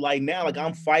 and so like now, like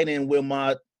I'm fighting with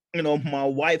my, my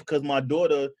wife, because my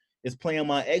daughter is playing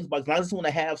my Xbox. And I just want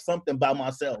to have something by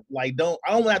myself. Like I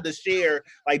don't have to share.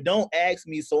 Like don't ask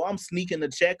me. So I'm sneaking the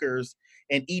checkers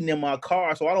and eating in my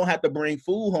car, so I don't have to bring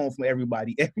food home for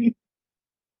everybody.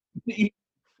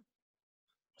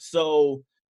 So,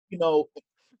 you know,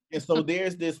 and so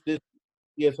there's this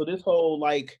yeah, so this whole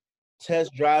like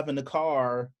test driving the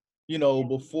car,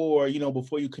 before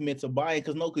you commit to buying,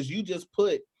 because you just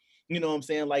put, what I'm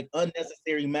saying, like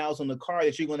unnecessary miles on the car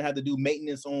that you're gonna have to do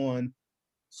maintenance on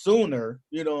sooner,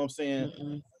 you know what I'm saying?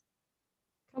 Mm-mm.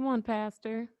 Come on,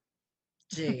 Pastor.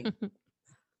 Gee,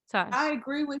 I Tosh.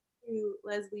 agree with you,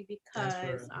 Leslie, that's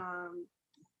because real.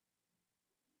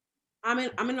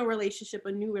 I'm in a relationship,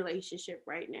 a new relationship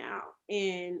right now.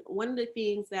 And one of the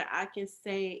things that I can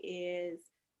say is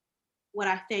what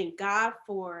I thank God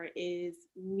for is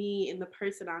me and the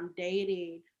person I'm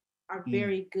dating are Mm,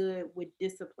 very good with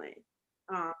discipline.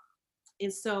 Um,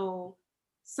 and so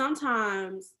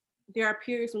sometimes there are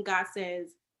periods when God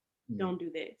says, yeah. don't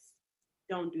do this,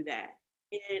 don't do that.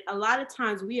 And a lot of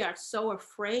times we are so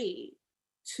afraid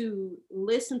to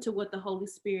listen to what the Holy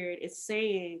Spirit is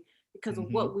saying because of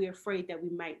Mm-hmm. what we're afraid that we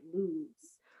might lose.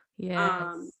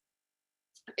 Um, Yes.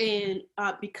 and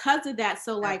because of that,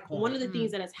 so like That one of point. the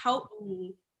things that has helped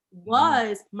me Mm-hmm.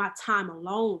 was my time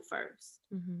alone first.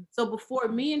 So before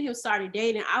me and him started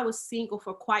dating, I was single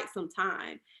for quite some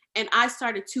time, and I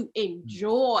started to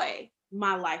enjoy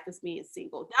my life as being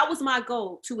single. That was my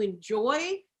goal, to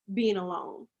enjoy being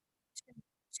alone,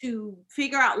 to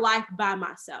figure out life by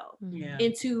myself Yeah.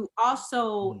 and to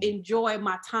also enjoy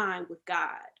my time with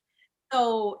God.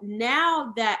 So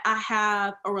now that I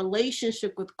have a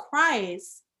relationship with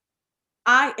Christ,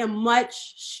 I am much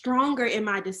stronger in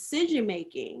my decision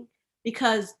making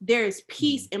because there is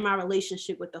peace in my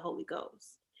relationship with the Holy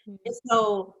Ghost. And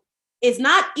so it's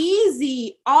not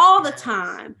easy all the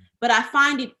time, but I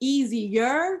find it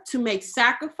easier to make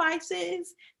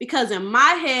sacrifices because in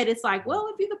my head, it's like, well,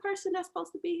 if you're the person that's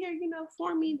supposed to be here,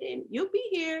 for me, then you'll be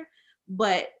here.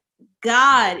 But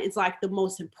God is like the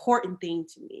most important thing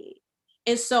to me.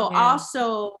 And so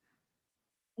also,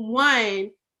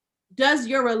 one, does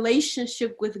your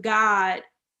relationship with God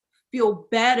feel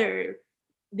better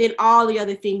than all the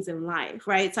other things in life,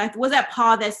 right? So was that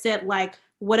Paul that said, like,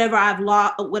 whatever I've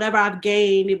lost, whatever I've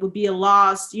gained, it would be a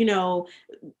loss,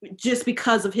 just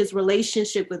because of his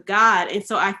relationship with God. And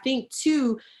so I think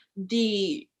too,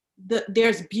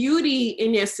 there's beauty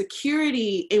in their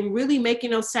security in really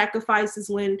making those sacrifices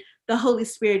when the Holy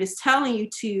Spirit is telling you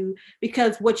to,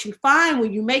 because what you find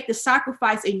when you make the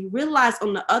sacrifice and you realize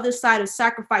on the other side of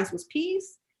sacrifice was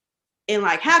peace and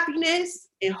like happiness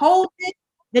and wholeness,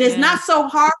 that it's not so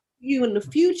hard for you in the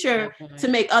future to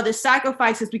make other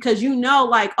sacrifices because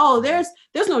like, oh, there's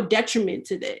no detriment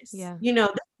to this. This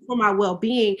is for my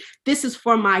well-being. This is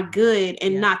for my good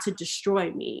and not to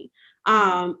destroy me.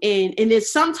 And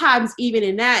it's sometimes even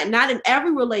in that, not in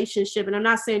every relationship, and I'm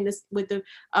not saying this with the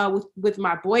with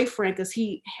my boyfriend because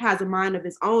he has a mind of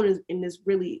his own and is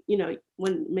really,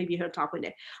 when maybe he'll talk with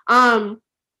that.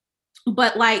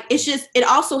 But like, it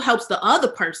also helps the other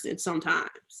person sometimes,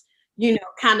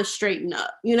 kind of straighten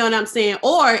up, you know what I'm saying?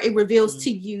 Or it reveals to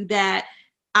you that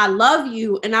I love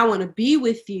you and I want to be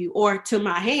with you, or to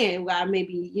my hand, where I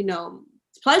maybe,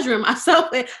 pleasuring myself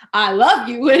and I love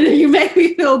you and you make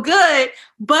me feel good.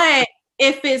 But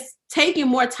if it's taking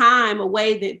more time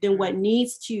away than what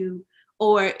needs to,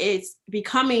 or it's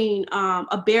becoming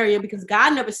a barrier because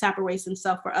God never separates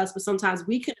himself for us, but sometimes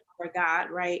we can ignore God,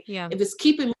 right? Yeah. If it's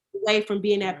keeping me away from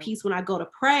being at peace when I go to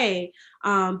pray,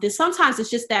 then sometimes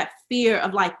it's just that fear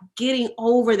of like getting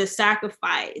over the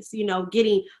sacrifice,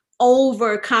 getting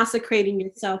over consecrating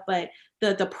yourself. But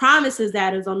the promise is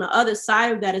that is on the other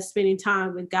side of that is spending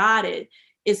time with God.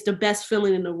 It's the best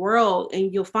feeling in the world,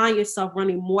 and you'll find yourself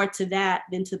running more to that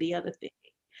than to the other thing.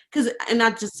 And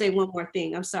I'll just say one more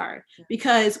thing, I'm sorry.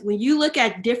 Because when you look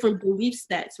at different belief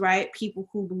sets, right? People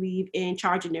who believe in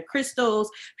charging their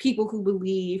crystals, people who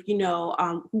believe, who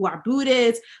are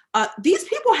Buddhists, these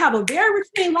people have a very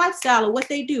restrained lifestyle of what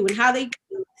they do and how they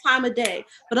do time of day.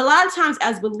 But a lot of times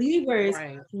as believers,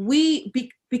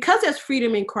 because there's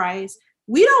freedom in Christ,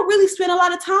 we don't really spend a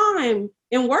lot of time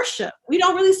in worship. We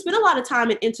don't really spend a lot of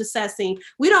time in intercessing.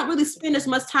 We don't really spend as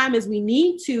much time as we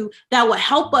need to that will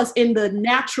help us in the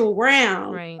natural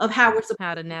realm of how we're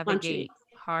supposed to navigate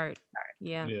hard.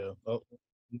 Yeah.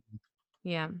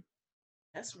 Yeah.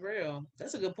 That's real.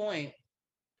 That's a good point.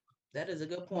 That is a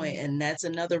good point. And that's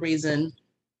another reason,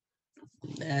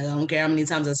 I don't care how many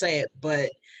times I say it, but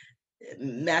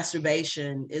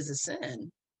masturbation is a sin.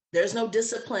 There's no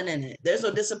discipline in it. There's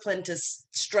no discipline to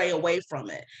stray away from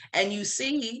it. And you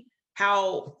see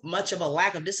how much of a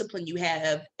lack of discipline you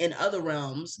have in other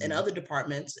realms, in other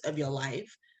departments of your life,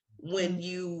 when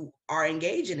you are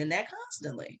engaging in that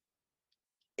constantly,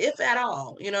 if at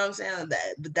all. You know what I'm saying?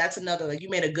 That's another, like, you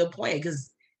made a good point, because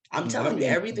I'm telling you,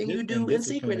 everything you do in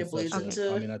secret bleeds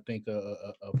into. I mean, I think a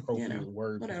appropriate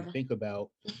word to think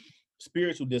about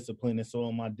spiritual discipline. And so,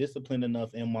 am I disciplined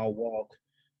enough in my walk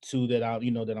to that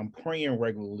that I'm praying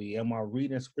regularly? Am I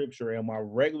reading scripture? Am I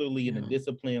regularly in a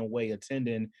disciplined way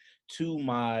attending to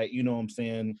my,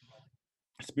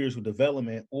 spiritual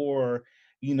development? Or,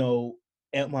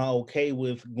 am I okay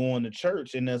with going to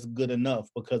church and that's good enough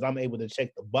because I'm able to check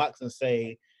the box and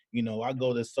say, I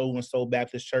go to so and so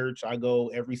Baptist church. I go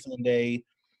every Sunday.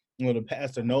 The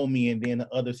pastor know me, and then the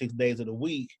other 6 days of the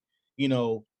week,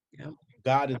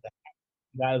 God is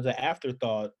an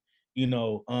afterthought. And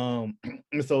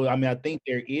so I mean, I think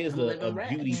there is a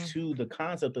beauty to the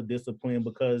concept of discipline,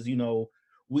 because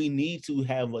we need to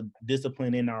have a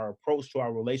discipline in our approach to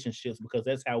our relationships, because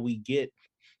that's how we get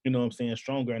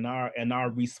stronger, and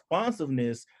our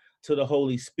responsiveness to the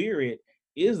Holy Spirit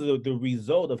is the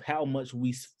result of how much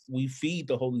we feed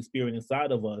the Holy Spirit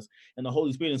inside of us. And the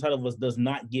Holy Spirit inside of us does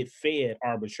not get fed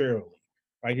arbitrarily,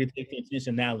 right? It takes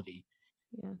intentionality.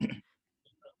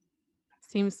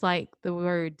 Seems like the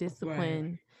word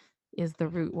discipline is the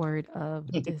root word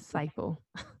of disciple.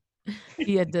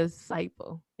 Be a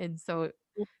disciple. And so it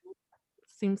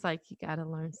seems like you got to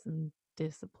learn some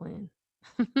discipline.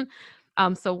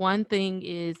 So one thing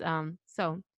is,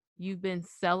 so you've been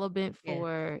celibate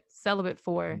for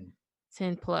Mm.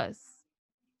 10 plus,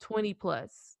 20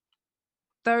 plus,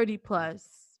 30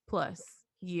 plus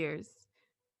years.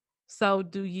 So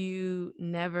do you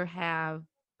never have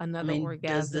I another mean,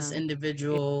 does this orgasm?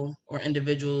 individual or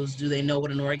individuals, do they know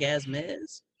what an orgasm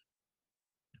is?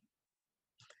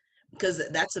 Because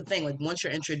that's the thing. Like once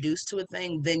you're introduced to a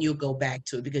thing, then you'll go back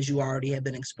to it because you already have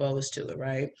been exposed to it,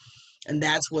 right? And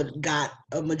that's what got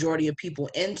a majority of people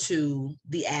into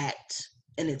the act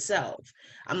in itself.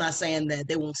 I'm not saying that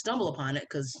they won't stumble upon it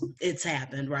because it's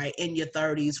happened, right? In your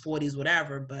 30s, 40s,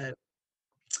 whatever, but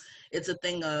it's a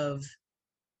thing of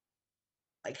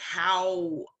like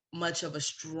how much of a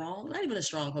strong, not even a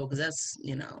stronghold, because that's,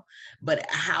 but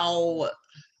how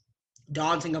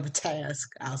daunting of a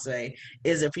task, I'll say,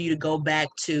 is it for you to go back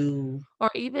to Or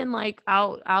even like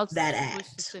I'll that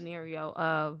switch the act? scenario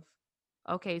of,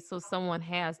 okay, so someone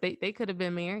has, they could have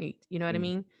been married, you know what I Mm.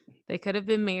 mean? They could have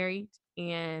been married,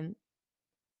 and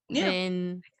Yeah,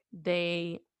 then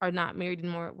they are not married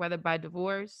anymore, whether by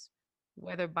divorce,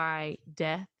 whether by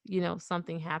death,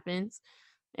 something happens.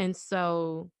 And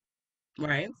so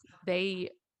right. they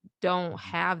don't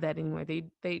have that anymore.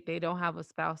 They don't have a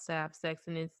spouse to have sex,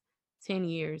 and it's 10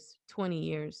 years, 20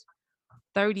 years,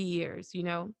 30 years,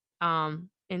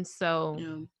 and so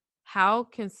Yeah. how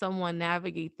can someone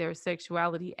navigate their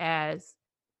sexuality as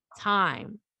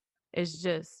time is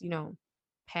just,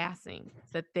 passing,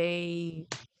 that they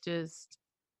just,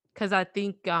 because I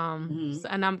think, Hmm.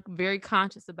 and I'm very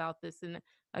conscious about this. And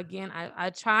again, I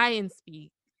try and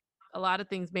speak a lot of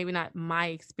things, maybe not my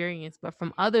experience, but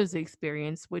from others'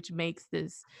 experience, which makes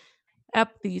these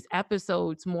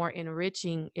episodes more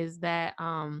enriching, is that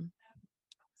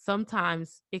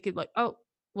sometimes it could, like, oh,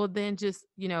 well then just,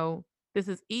 this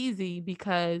is easy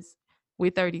because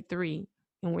we're 33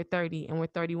 and we're 30 and we're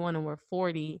 31 and we're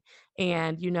 40,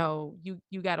 and you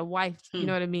got a wife, you Hmm.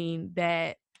 know what I mean,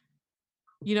 that,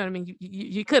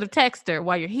 you could have texted her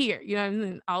while you're here, you know what I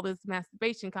mean, all this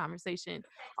masturbation conversation,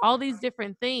 all these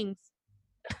different things.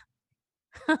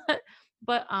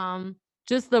 But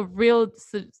just the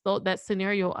so that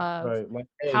scenario of Right. Like,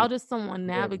 how hey, does someone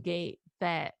yeah. navigate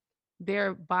that,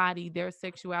 their body, their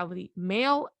sexuality,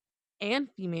 male and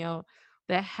female,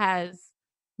 that has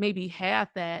maybe had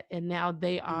that and now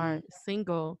they Hmm. are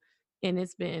single, and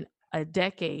it's been a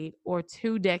decade or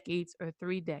 2 decades or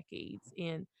 3 decades.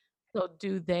 And so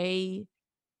do they,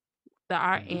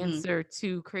 our Hmm. answer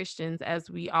to Christians, as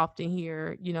we often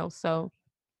hear, so,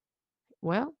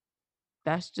 well,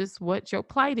 that's just what your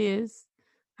plight is.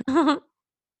 Mhm.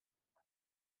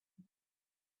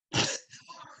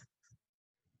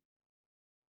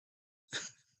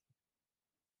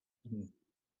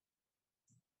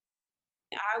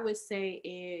 I would say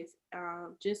is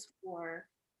just for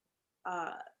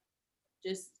uh,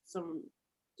 just some,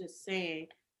 just saying,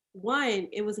 one,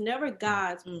 it was never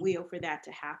God's Hmm. will for that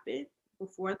to happen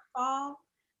before the fall.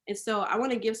 And so I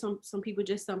want to give some people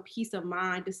just some peace of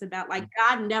mind, just about like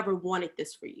God never wanted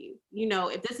this for you.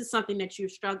 If this is something that you're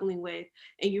struggling with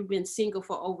and you've been single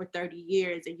for over 30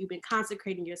 years and you've been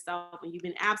consecrating yourself and you've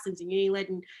been absent and you ain't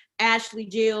letting Ashley,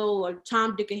 Jill, or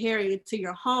Tom, Dick, and Harry into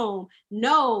your home,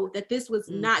 know that this was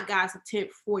Hmm. not God's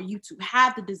intent for you to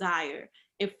have the desire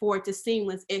and for it to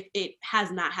seamless if it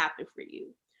has not happened for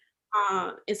you.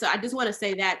 And so I just want to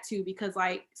say that too, because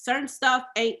like certain stuff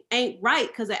ain't right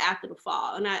because of after the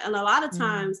fall, and a lot of Mm,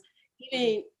 times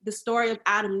even the story of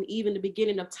Adam and Eve in the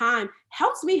beginning of time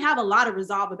helps me have a lot of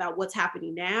resolve about what's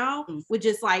happening now, Hmm. with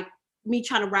just like me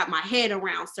trying to wrap my head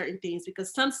around certain things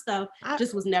because some stuff I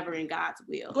just was never in God's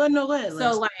will. go ahead. No, go ahead, So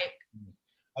Liz. like,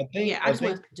 I think yeah, I I just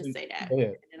want think to just say that, go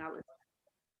ahead. and then I was.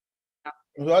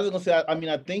 Well, I was gonna say, I mean,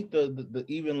 I think the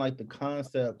even like the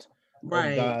concept of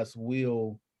Right. God's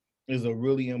will is a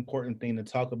really important thing to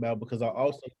talk about, because I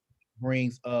also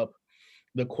brings up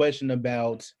the question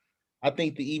about, I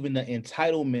think, even the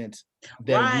entitlement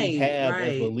that we Right. have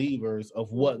as Right. believers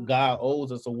of what Mhm. God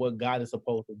owes us or what God is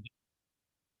supposed to do.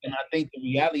 And I think the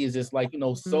reality is just like, so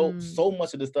mm, so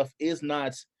much of the stuff is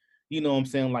not, what I'm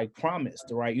saying, like promised,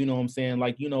 right? You know what I'm saying?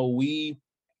 Like, we,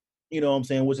 what I'm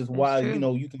saying, which is that's why,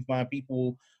 true. you can find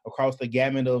people across the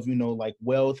gamut of, like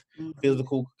wealth, Hmm.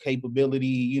 physical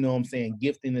capability, what I'm saying,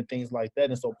 gifting and things like that.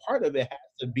 And so part of it has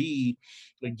to be,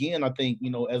 again, I think,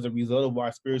 as a result of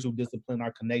our spiritual discipline,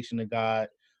 our connection to God,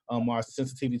 our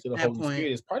sensitivity to the That Holy point.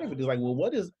 Spirit, is part of it is like, well,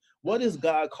 what is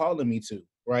God calling me to,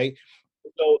 right?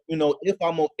 So,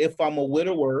 if I'm a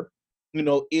widower,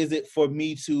 is it for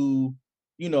me to,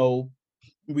 you know,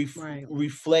 Right.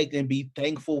 reflect and be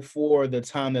thankful for the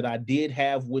time that I did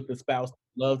have with the spouse that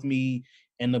loved me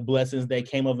and the blessings that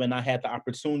came of it, and I had the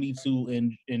opportunity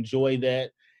to enjoy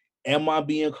that? am I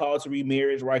being called to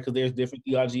remarriage, right? Because there's different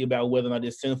theology about whether or not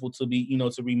it's sinful to be,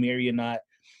 to remarry or not.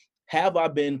 Have I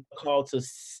been called to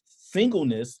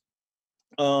singleness?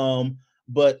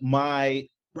 But my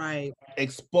Right.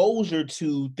 exposure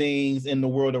to things in the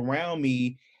world around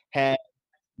me has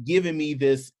given me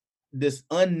this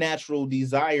unnatural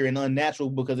desire, and unnatural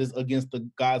because it's against the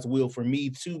God's will for me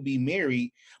to be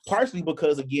married, partially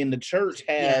because again the church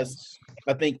has, Yes.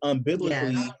 I think,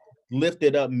 unbiblically Yes.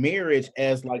 lifted up marriage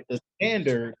as like the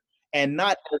standard and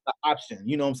not as the option,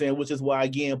 you know what I'm saying? Which is why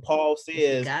again Paul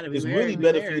says Gotta be it's really married. Be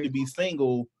better for you to married. be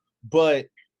single, but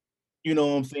you know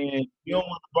what I'm saying, you don't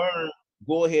want to burn,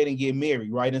 go ahead and get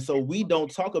married, right? And so we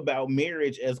don't talk about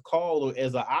marriage as called or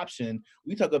as an option.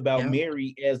 We talk about Yep.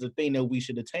 marriage as the thing that we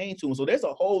should attain to. And so there's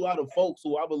a whole lot of folks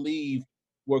who I believe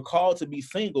were called to be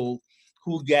single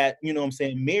who got,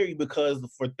 married because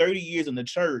for 30 years in the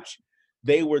church,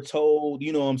 they were told,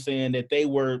 that they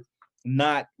were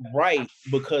not right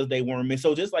because they weren't married.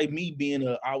 So just like me being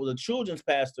I was a children's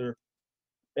pastor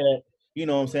at,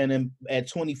 at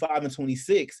 25 and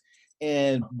 26.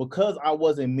 And because I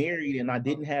wasn't married and I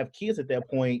didn't have kids at that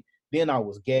point, then I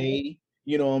was gay.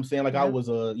 You know what I'm saying? Like I Yeah. was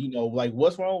like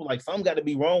what's wrong? Like something got to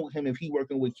be wrong with him if he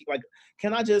working with like,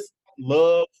 can I just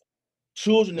love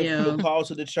children that feel Yeah. called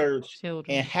to the church and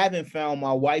Children. haven't found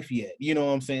my wife yet? You know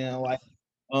what I'm saying? Like,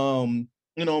 you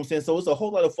know what I'm saying? So it's a whole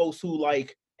lot of folks who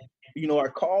like, are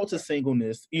called to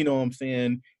singleness, you know what I'm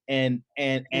saying, Yeah.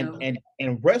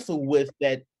 and wrestle with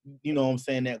that,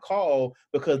 that call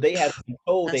because they have been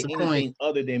told That's that the point. anything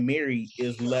other than married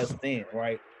is less than,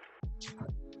 right?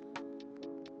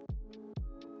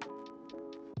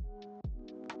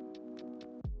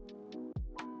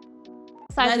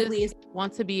 I Leslie just is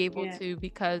want to be able yeah. to,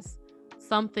 because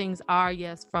some things are,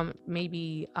 yes, from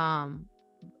maybe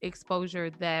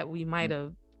exposure that we might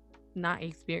have not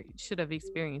experienced, should have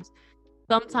experienced.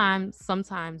 Sometimes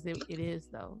it is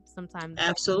though. Sometimes it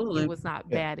Absolutely. was not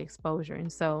Yeah. bad exposure. And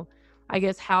so I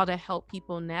guess how to help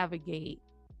people navigate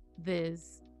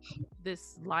this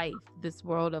life, this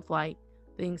world of like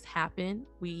things happen.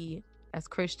 We as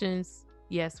Christians,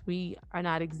 yes, we are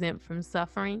not exempt from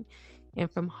suffering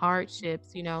and from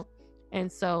hardships,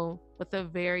 And so with the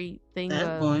very thing That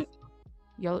of point.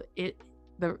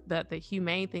 the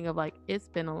humane thing of like, it's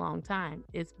been a long time.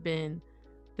 It's been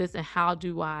this, and how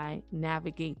do I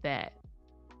navigate that?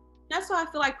 That's why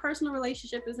I feel like personal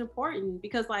relationship is important,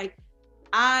 because like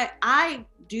I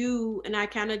do, and I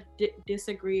kind of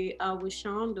disagree with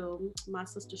Shonda, my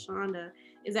sister Shonda,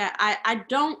 is that I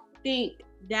don't think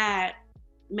that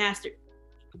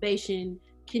masturbation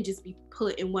can just be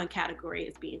put in one category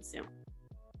as being simple.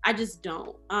 I just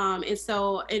don't.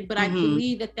 But I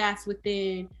believe that that's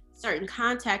within certain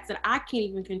contexts that I can't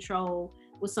even control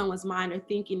what someone's mind or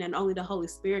thinking, and only the Holy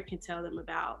Spirit can tell them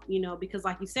about, because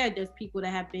like you said, there's people that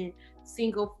have been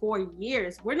single for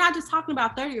years. We're not just talking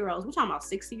about 30-year-olds, we're talking about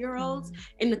 60-year-olds.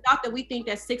 And the thought that we think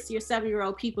that 60 or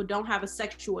 70-year-old people don't have a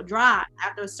sexual drive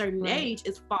after a certain age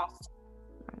is false.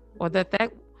 Or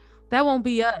that won't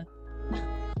be us.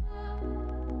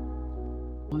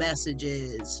 Message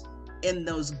is, in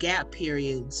those gap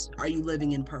periods, are you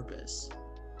living in purpose?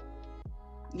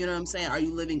 You know what I'm saying? Are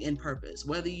you living in purpose?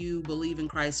 Whether you believe in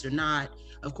Christ or not,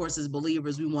 of course, as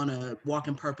believers, we want to walk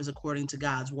in purpose according to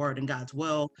God's word and God's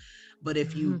will. But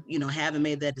if you, haven't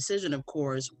made that decision, of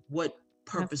course, what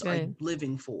purpose are you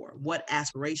living for? What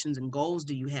aspirations and goals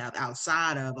do you have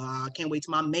outside of, I can't wait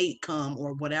till my mate come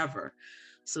or whatever?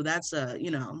 So that's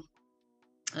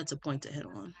that's a point to hit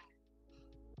on.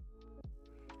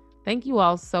 Thank you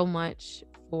all so much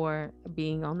for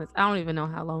being on this. I don't even know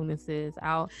how long this is.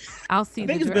 I'll see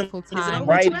the dreadful time.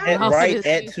 Right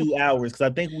at 2 hours,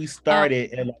 because I think we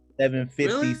started at like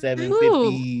 7:50,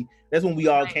 7:50. That's when we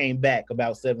all came back,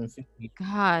 about 7:50.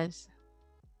 Gosh.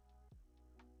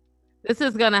 This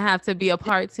is gonna have to be a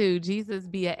part 2. Jesus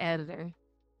be an editor.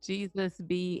 Jesus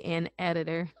be an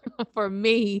editor for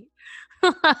me.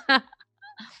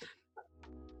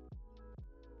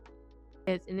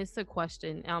 And it's a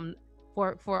question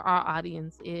for our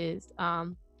audience is,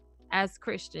 as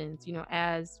Christians,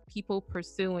 as people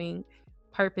pursuing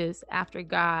purpose after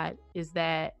God, is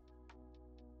that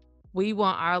we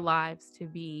want our lives to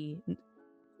be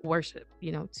worship,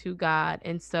 to God.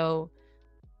 And so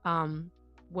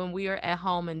when we are at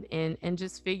home and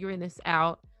just figuring this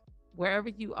out, wherever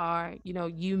you are,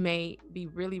 you may be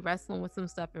really wrestling with some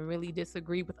stuff and really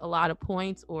disagree with a lot of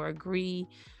points, or agree,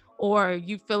 or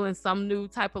you feeling some new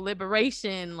type of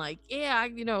liberation, like, yeah,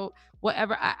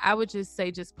 whatever. I would just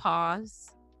say, just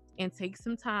pause and take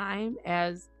some time,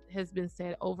 as has been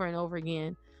said over and over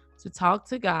again, to talk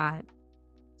to God,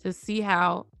 to see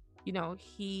how,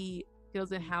 he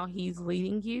feels and how he's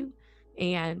leading you,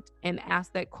 and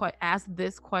ask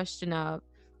this question of,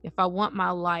 if I want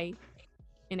my life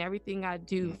and everything I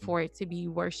do for it to be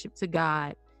worship to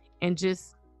God, and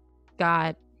just,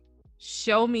 God,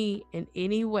 show me in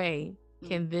any way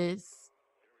can this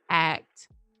act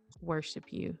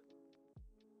worship you.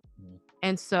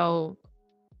 And so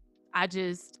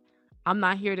I'm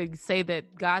not here to say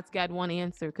that God's got one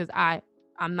answer, because I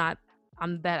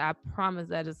promise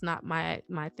that is not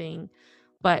my thing.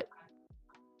 But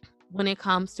when it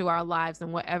comes to our lives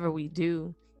and whatever we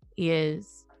do,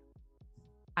 is,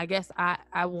 I guess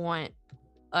I want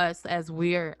us, as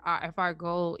if our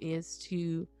goal is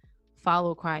to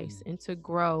follow Christ and to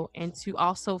grow and to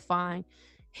also find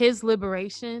his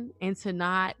liberation, and to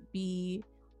not be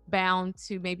bound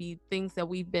to maybe things that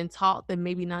we've been taught that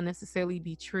maybe not necessarily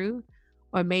be true,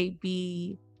 or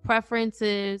maybe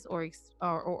preferences, or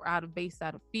based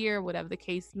out of fear, whatever the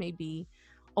case may be,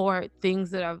 or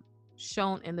things that are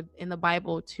shown in the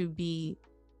Bible to be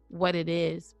what it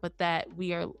is, but that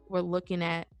we're looking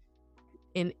at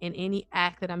in any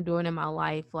act that I'm doing in my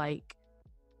life, like,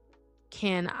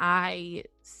 can I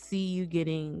see you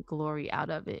getting glory out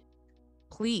of it?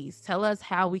 Please tell us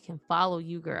how we can follow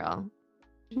you, girl.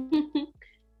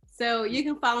 So you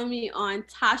can follow me on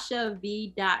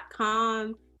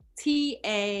tashav.com,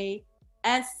 TASHAV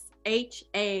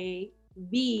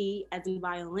as in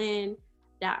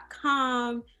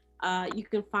violin.com. You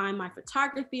can find my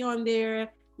photography on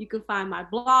there. You can find my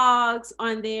blogs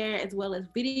on there, as well as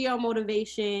video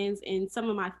motivations and some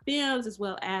of my films, as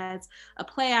well as a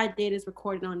play I did is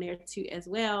recorded on there too as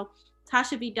well.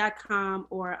 tashav.com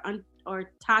or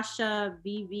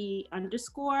tashavv_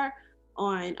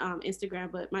 on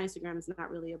Instagram, but my Instagram is not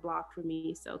really a blog for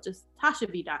me, so just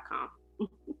tashav.com.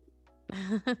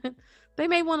 They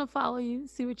may want to follow you,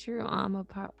 see what you're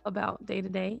about day to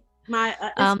day. My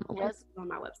Instagram is on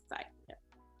my website. Yeah.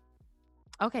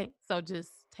 Okay, so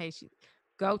just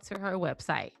go to her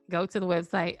website. Go to the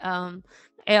website.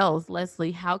 Els,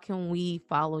 Leslie, how can we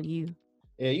follow you?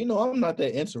 Yeah, I'm not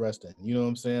that interesting. You know what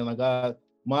I'm saying? Like,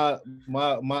 my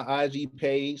IG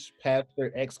page,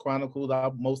 Pastor X Chronicles, I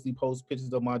mostly post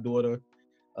pictures of my daughter.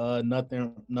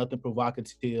 Nothing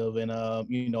provocative. And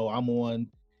I'm on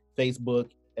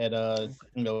Facebook at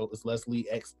it's Leslie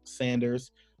X Sanders.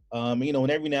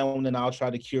 And every now and then I'll try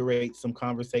to curate some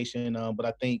conversation. But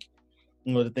I think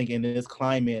in this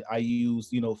climate, I use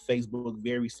Facebook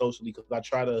very socially, because I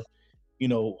try to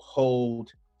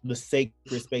hold the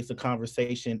sacred space of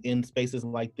conversation in spaces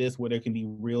like this where there can be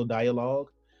real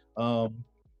dialogue. You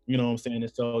know what I'm saying?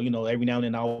 And so, every now and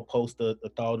then I'll post a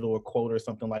thought or a quote or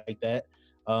something like that.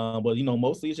 But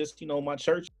mostly it's just, my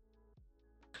church.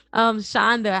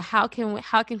 Shonda, how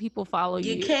can people follow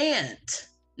you? You can't.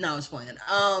 No, I was playing.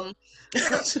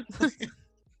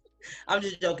 I'm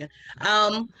just joking.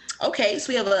 Okay,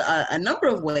 so we have a number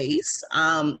of ways.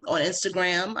 On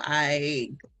Instagram, I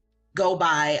go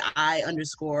by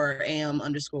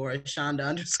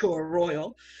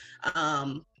I_am_Shonda_Royal.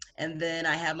 And then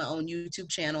I have my own YouTube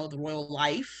channel, The Royal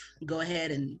Life. Go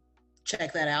ahead and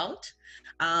check that out.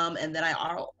 And then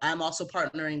I'm also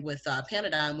partnering with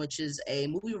Panadigm, which is a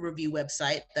movie review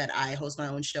website that I host my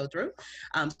own show through.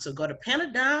 So go to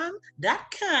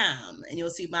panadigm.com and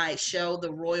you'll see my show,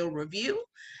 The Royal Review.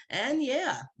 And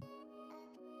yeah.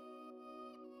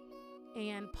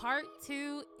 And part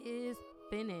 2 is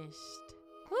finished.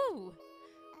 Woo!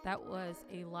 That was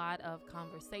a lot of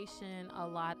conversation, a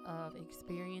lot of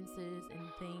experiences and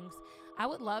things. I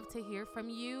would love to hear from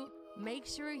you. Make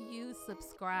sure you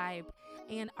subscribe.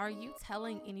 And are you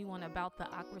telling anyone about the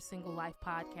Awkward Single Life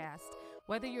podcast?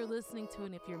 Whether you're listening to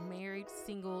it, if you're married,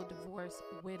 single, divorced,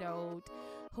 widowed,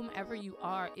 whomever you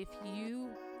are, if you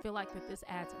feel like that this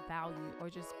adds value or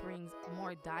just brings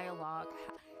more dialogue.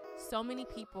 So many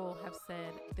people have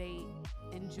said they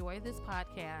enjoy this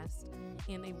podcast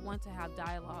and they want to have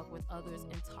dialogue with others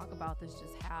and talk about this.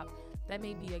 That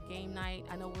may be a game night.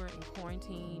 I know we're in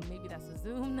quarantine. Maybe that's a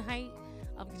Zoom night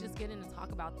of just getting to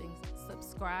talk about things.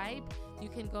 Subscribe. You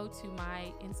can go to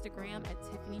my Instagram at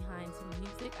Tiffany Hines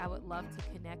Music. I would love to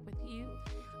connect with you.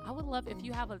 I would love if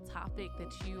you have a topic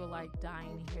that you are like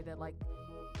dying to hear, that like,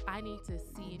 I need to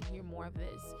see and hear more of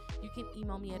this. You can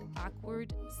email me at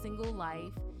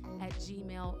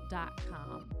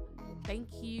awkwardsinglelife@gmail.com. Thank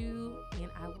you,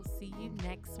 and I will see you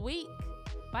next week.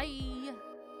 Bye.